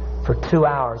for 2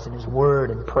 hours in His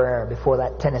Word and prayer before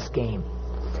that tennis game.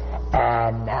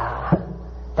 And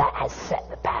that has set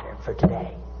the pattern for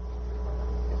today.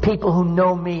 People who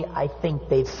know me, I think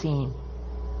they've seen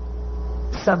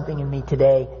something in me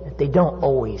today that they don't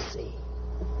always see.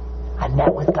 I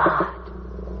met with God.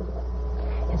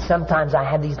 And sometimes I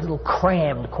have these little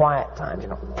crammed quiet times,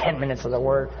 10 minutes of the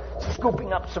Word,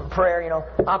 scooping up some prayer,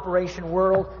 Operation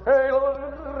World.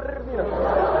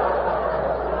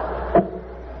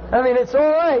 I mean, it's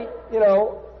all right,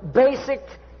 basic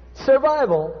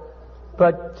survival,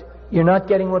 but you're not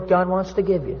getting what God wants to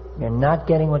give you. You're not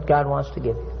getting what God wants to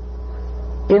give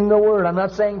you. In the Word, I'm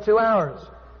not saying 2 hours.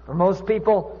 For most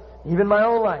people, even my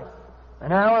own life,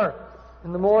 an hour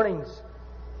in the mornings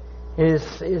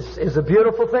is a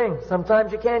beautiful thing.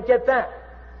 Sometimes you can't get that.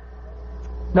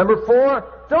 Number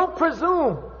 4, don't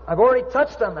presume. I've already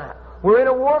touched on that. We're in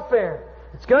a warfare.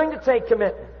 It's going to take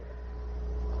commitment.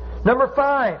 Number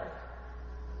 5,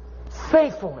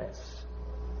 faithfulness.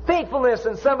 Faithfulness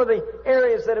in some of the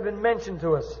areas that have been mentioned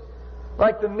to us,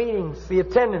 like the meetings, the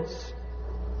attendance.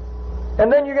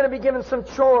 And then you're going to be given some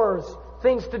chores,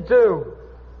 things to do.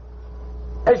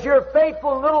 As you're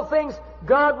faithful in little things,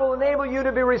 God will enable you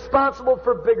to be responsible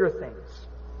for bigger things.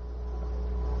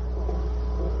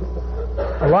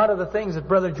 A lot of the things that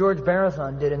Brother George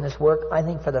Barathon did in this work, I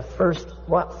think for the first,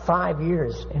 5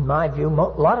 years, in my view, a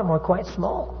lot of them were quite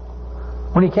small.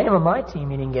 When he came on my team,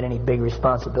 he didn't get any big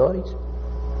responsibilities.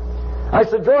 I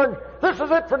said, George, this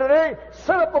is it for today.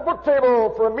 Set up a book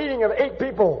table for a meeting of 8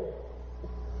 people.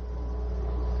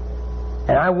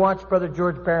 And I watched Brother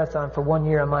George Barathon for 1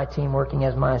 year on my team working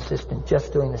as my assistant,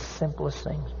 just doing the simplest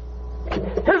things.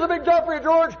 Here's a big job for you,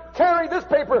 George. Carry this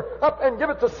paper up and give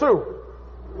it to Sue.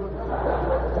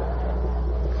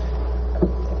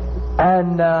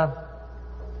 And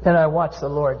then I watched the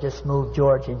Lord just move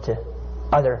George into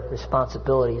other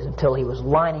responsibilities until he was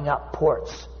lining up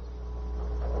ports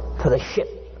for the ship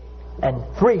and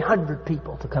 300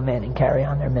 people to come in and carry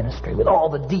on their ministry with all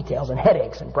the details and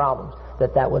headaches and problems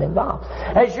that would involve.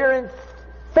 As you're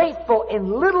faithful in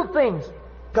little things,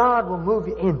 God will move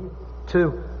you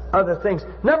into other things.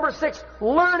 Number 6,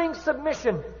 learning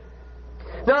submission.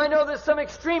 Now, I know there's some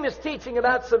extremist teaching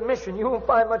about submission. You won't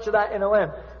find much of that in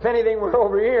OM. If anything, we're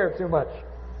over here too much.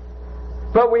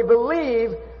 But we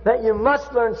believe that you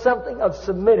must learn something of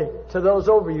submitting to those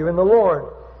over you in the Lord.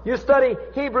 You study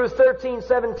Hebrews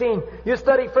 13:17. You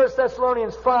study 1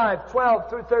 Thessalonians 5:12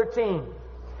 through 13.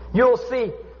 You'll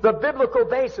see the biblical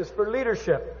basis for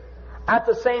leadership. At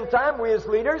the same time, we as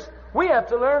leaders, we have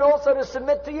to learn also to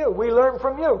submit to you. We learn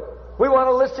from you. We want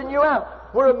to listen you out.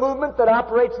 We're a movement that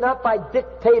operates not by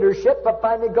dictatorship, but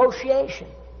by negotiation.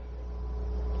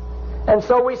 And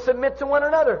so we submit to one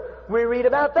another. We read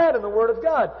about that in the Word of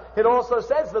God. It also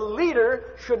says the leader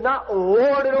should not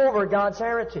lord it over God's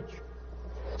heritage.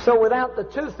 So without the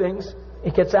two things,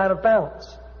 it gets out of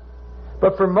balance.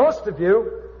 But for most of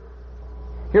you,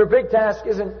 your big task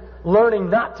isn't learning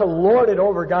not to lord it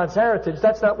over God's heritage.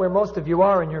 That's not where most of you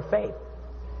are in your faith.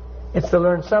 It's to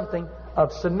learn something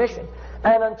of submission.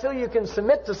 And until you can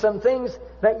submit to some things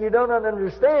that you don't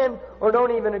understand or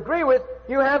don't even agree with,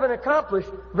 you haven't accomplished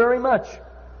very much.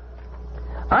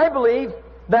 I believe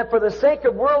that for the sake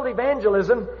of world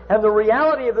evangelism and the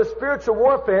reality of the spiritual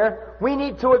warfare, we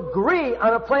need to agree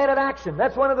on a plan of action.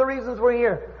 That's one of the reasons we're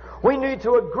here. We need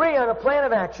to agree on a plan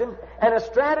of action and a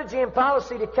strategy and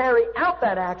policy to carry out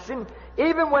that action,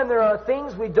 even when there are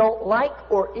things we don't like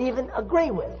or even agree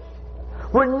with.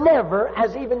 We're never,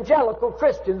 as evangelical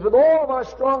Christians, with all of our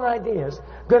strong ideas,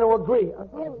 going to agree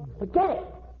again.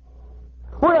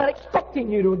 We're not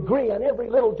expecting you to agree on every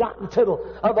little jot and tittle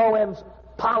of OM's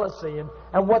policy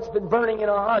and what's been burning in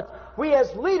our hearts. We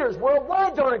as leaders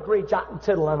worldwide don't agree jot and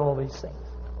tittle on all these things.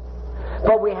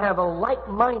 But we have a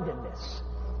like-mindedness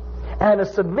and a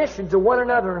submission to one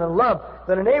another and a love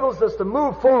that enables us to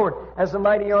move forward as a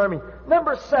mighty army.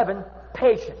 Number 7,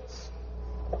 patience.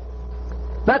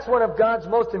 That's one of God's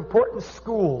most important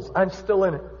schools. I'm still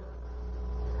in it.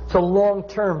 It's a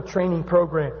long-term training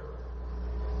program.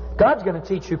 God's going to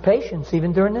teach you patience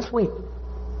even during this week.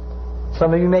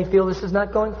 Some of you may feel this is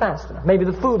not going fast enough. Maybe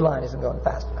the food line isn't going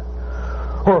fast enough.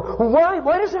 Or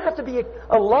why does there have to be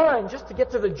a line just to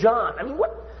get to the John? I mean,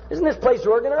 isn't this place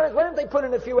organized? Why didn't they put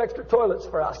in a few extra toilets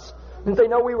for us? Didn't they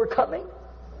know we were coming?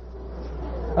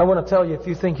 I want to tell you, if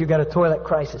you think you've got a toilet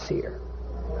crisis here,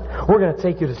 we're going to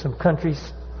take you to some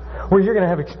countries where you're going to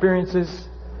have experiences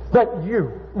that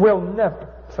you will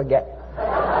never forget.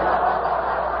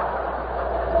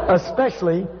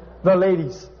 Especially the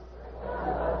ladies.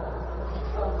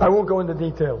 I won't go into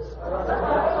details.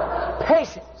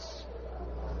 Patience.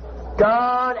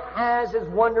 God has His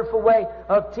wonderful way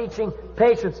of teaching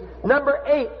patience. Number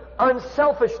 8,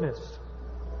 unselfishness.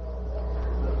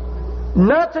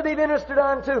 Not to be ministered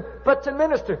unto, but to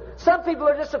minister. Some people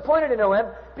are disappointed in OM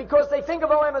because they think of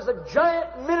OM as a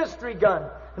giant ministry gun.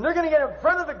 And they're going to get in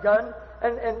front of the gun,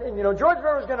 and George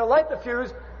Verwer is going to light the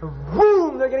fuse, and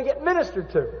boom, they're going to get ministered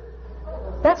to.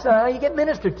 That's not how you get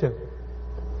ministered to.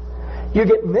 You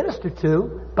get ministered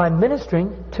to by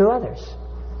ministering to others.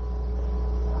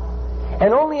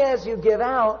 And only as you give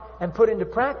out and put into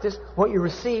practice what you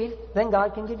receive, then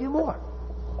God can give you more.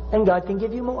 And God can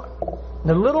give you more.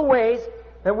 The little ways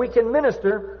that we can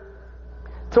minister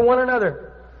to one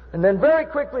another. And then very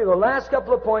quickly, the last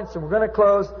couple of points, and we're going to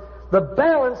close, the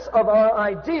balance of our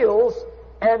ideals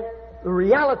and the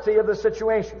reality of the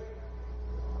situation.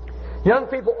 Young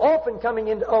people often coming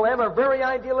into OM are very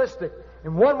idealistic.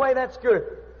 In one way, that's good.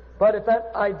 But if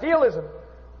that idealism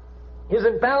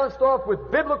isn't balanced off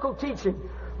with biblical teaching,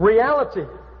 reality,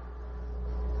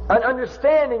 an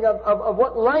understanding of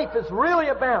what life is really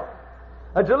about,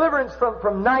 a deliverance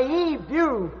from naive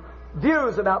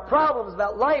views about problems,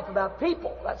 about life, about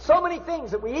people, about so many things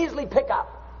that we easily pick up,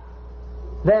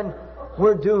 then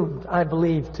we're doomed, I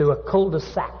believe, to a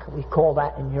cul-de-sac. We call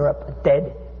that in Europe a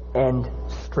dead-end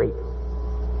street.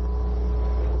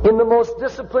 In the most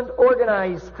disciplined,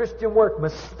 organized Christian work,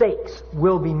 mistakes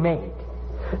will be made.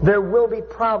 There will be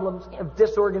problems of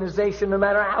disorganization no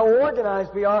matter how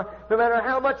organized we are, no matter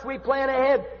how much we plan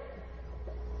ahead.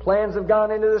 Plans have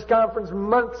gone into this conference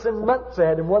months and months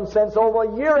ahead. In one sense, over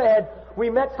a year ahead.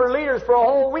 We met for leaders for a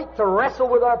whole week to wrestle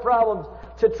with our problems,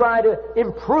 to try to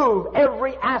improve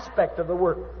every aspect of the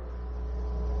work.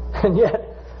 And yet,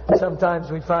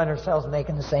 sometimes we find ourselves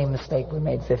making the same mistake we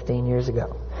made 15 years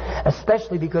ago.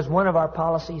 Especially because one of our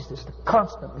policies is to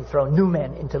constantly throw new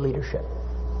men into leadership.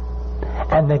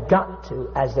 And they've got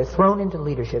to, as they're thrown into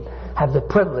leadership, have the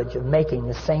privilege of making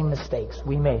the same mistakes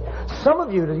we made. Some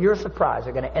of you, to your surprise,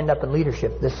 are going to end up in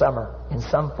leadership this summer in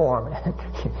some form.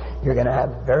 You're going to have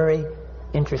a very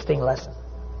interesting lesson.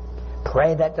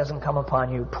 Pray that doesn't come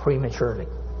upon you prematurely.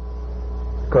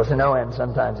 Because in OM,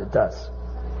 sometimes it does.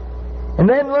 And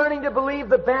then learning to believe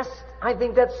the best. I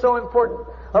think that's so important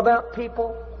about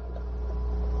people.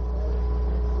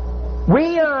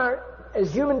 We are,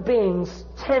 as human beings,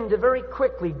 tend to very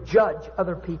quickly judge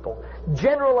other people.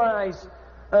 Generalize,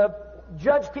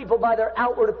 judge people by their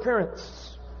outward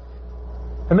appearance.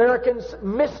 Americans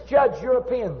misjudge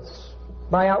Europeans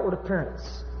by outward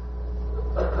appearance.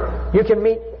 You can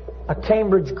meet a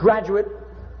Cambridge graduate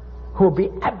who will be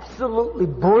absolutely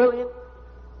brilliant,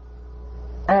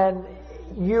 and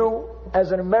you,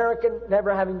 as an American,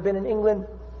 never having been in England,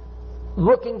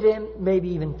 looking to him, maybe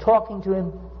even talking to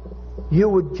him, you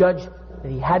would judge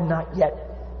that he had not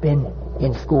yet been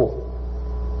in school.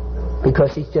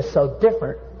 Because he's just so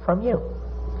different from you.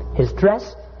 His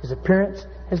dress, his appearance,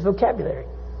 his vocabulary.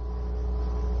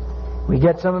 We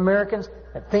get some Americans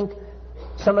that think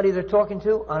somebody they're talking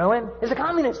to on OM is a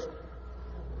communist.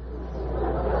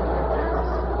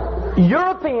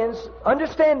 Europeans,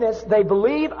 understand this, they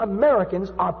believe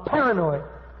Americans are paranoid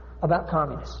about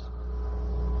communists.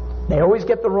 They always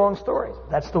get the wrong stories.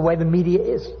 That's the way the media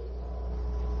is.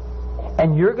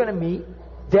 And you're going to meet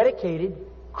dedicated,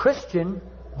 Christian,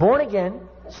 born-again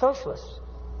socialists.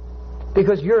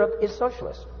 Because Europe is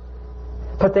socialist.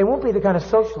 But they won't be the kind of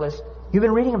socialists you've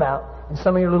been reading about in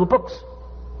some of your little books.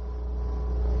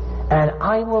 And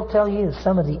I will tell you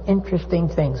some of the interesting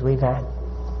things we've had.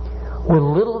 With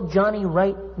little Johnny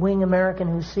right-wing American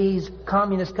who sees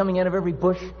communists coming out of every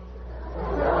bush,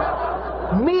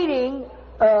 meeting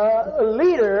a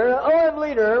leader, OM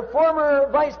leader, former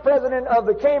vice president of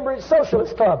the Cambridge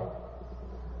Socialist Club.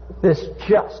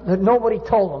 Nobody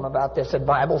told them about this at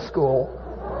Bible school.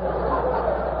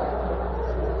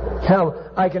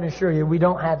 Now, I can assure you, we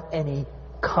don't have any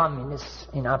communists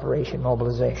in Operation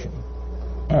Mobilization.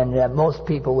 And most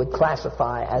people would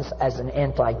classify as an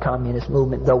anti-communist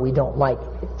movement, though we don't like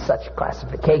such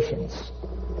classifications.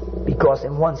 Because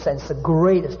in one sense, the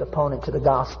greatest opponent to the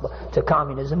gospel, to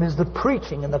communism, is the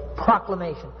preaching and the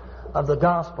proclamation of the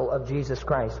gospel of Jesus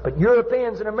Christ. But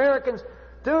Europeans and Americans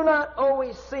do not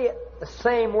always see it the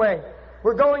same way.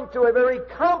 We're going to a very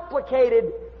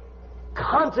complicated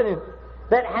continent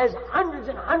that has hundreds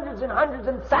and hundreds and hundreds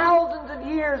and thousands of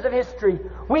years of history.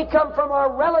 We come from our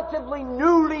relatively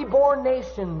newly born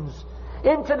nations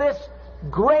into this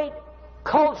great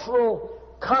cultural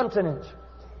continent.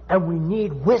 And we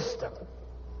need wisdom.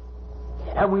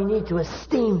 And we need to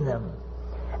esteem them.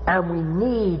 And we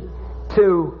need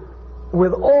to,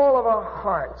 with all of our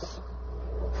hearts,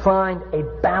 find a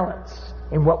balance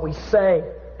in what we say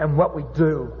and what we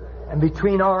do, and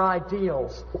between our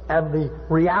ideals and the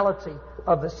reality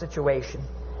of the situation.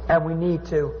 And we need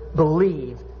to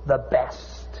believe the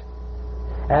best.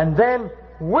 And then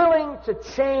willing to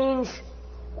change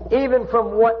even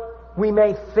from what we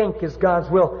may think is God's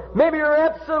will. Maybe you're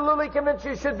absolutely convinced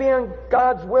you should be in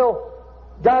God's will.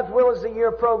 God's will is a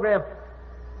year program.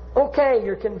 Okay,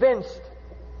 you're convinced.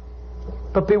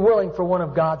 But be willing for one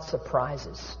of God's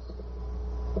surprises.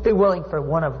 Be willing for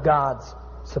one of God's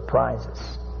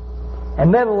surprises.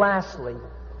 And then lastly,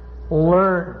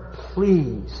 learn,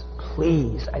 please,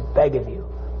 I beg of you,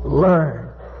 learn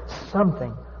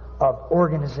something of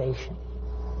organization.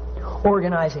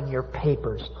 Organizing your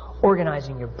papers,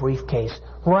 organizing your briefcase,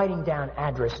 writing down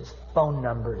addresses, phone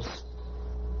numbers.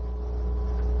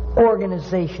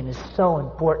 Organization is so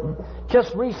important.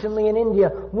 Just recently in India,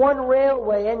 one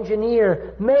railway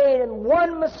engineer made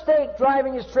one mistake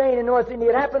driving his train in North India.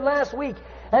 It happened last week,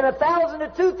 and 1,000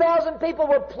 to 2,000 people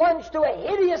were plunged to a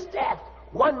hideous death.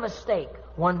 One mistake,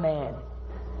 one man.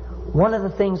 One of the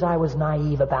things I was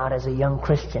naive about as a young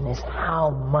Christian is how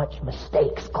much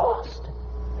mistakes cost.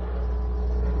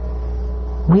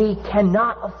 We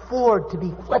cannot afford to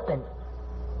be flippant.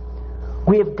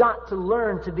 We have got to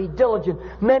learn to be diligent.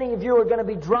 Many of you are going to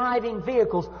be driving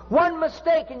vehicles. One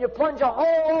mistake and you plunge a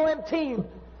whole OM team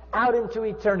out into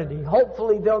eternity.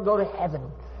 Hopefully they'll go to heaven.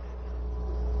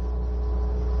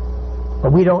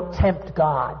 But we don't tempt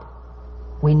God.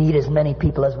 We need as many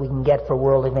people as we can get for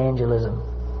world evangelism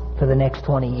for the next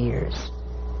 20 years.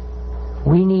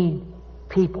 We need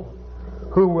people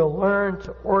who will learn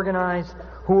to organize,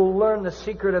 who will learn the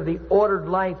secret of the ordered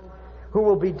life, who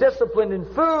will be disciplined in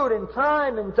food, in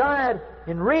time, in diet,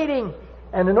 in reading,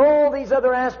 and in all these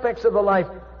other aspects of the life.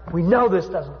 We know this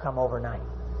doesn't come overnight.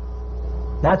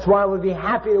 That's why we'd be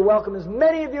happy to welcome as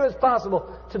many of you as possible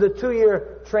to the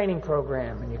 2-year training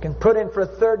program. And you can put in for a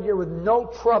 3rd year with no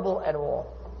trouble at all.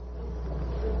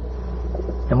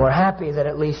 And we're happy that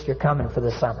at least you're coming for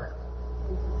the summer.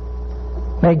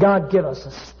 May God give us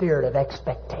a spirit of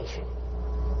expectation.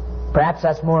 Perhaps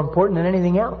that's more important than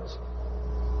anything else.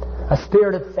 A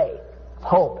spirit of faith, of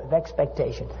hope, of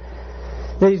expectation.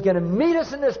 That He's going to meet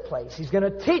us in this place. He's going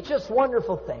to teach us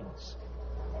wonderful things.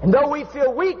 And though we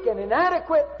feel weak and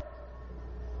inadequate,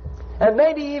 and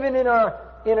maybe even in our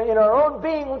own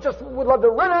being, we just would love to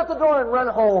run out the door and run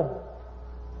home.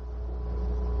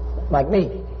 Like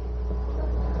me.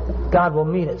 God will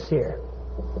meet us here.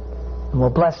 And will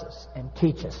bless us and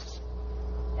teach us.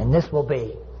 And this will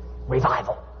be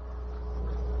revival.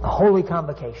 A holy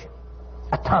convocation.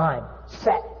 A time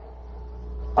set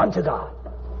unto God.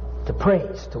 To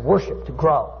praise, to worship, to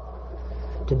grow.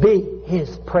 To be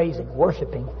His praising,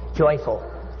 worshiping, joyful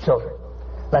children.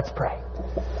 Let's pray.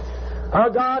 Our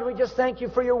God, we just thank You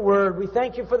for Your word. We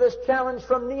thank You for this challenge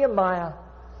from Nehemiah.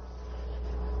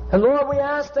 And Lord, we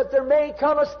ask that there may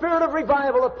come a spirit of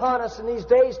revival upon us in these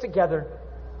days together.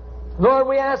 Lord,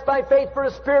 we ask by faith for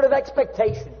a spirit of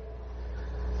expectation.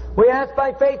 We ask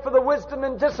by faith for the wisdom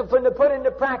and discipline to put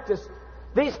into practice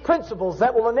these principles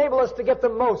that will enable us to get the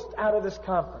most out of this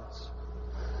conference.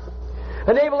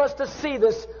 Enable us to see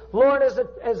this, Lord, as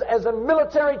a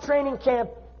military training camp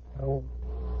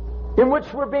in which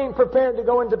we're being prepared to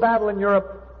go into battle in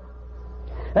Europe.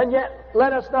 And yet,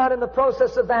 let us not in the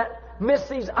process of that miss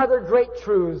these other great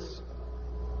truths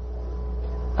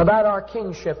about our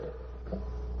kingship,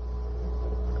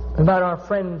 about our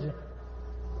friend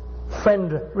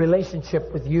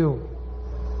relationship with you,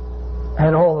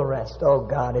 and all the rest. Oh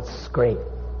God, it's great.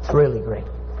 It's really great.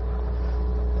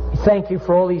 We thank you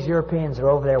for all these Europeans that are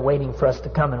over there waiting for us to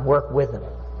come and work with them.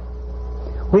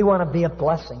 We want to be a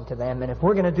blessing to them, and if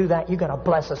we're going to do that, you're going to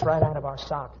bless us right out of our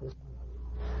socks.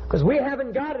 Because we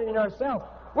haven't got it in ourselves.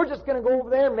 We're just going to go over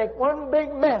there and make one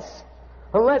big mess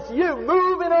unless you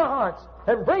move in our hearts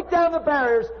and break down the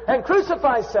barriers and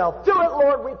crucify self. Do it,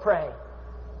 Lord, we pray.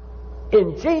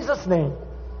 In Jesus' name,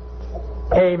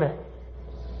 amen.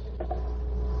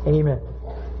 Amen.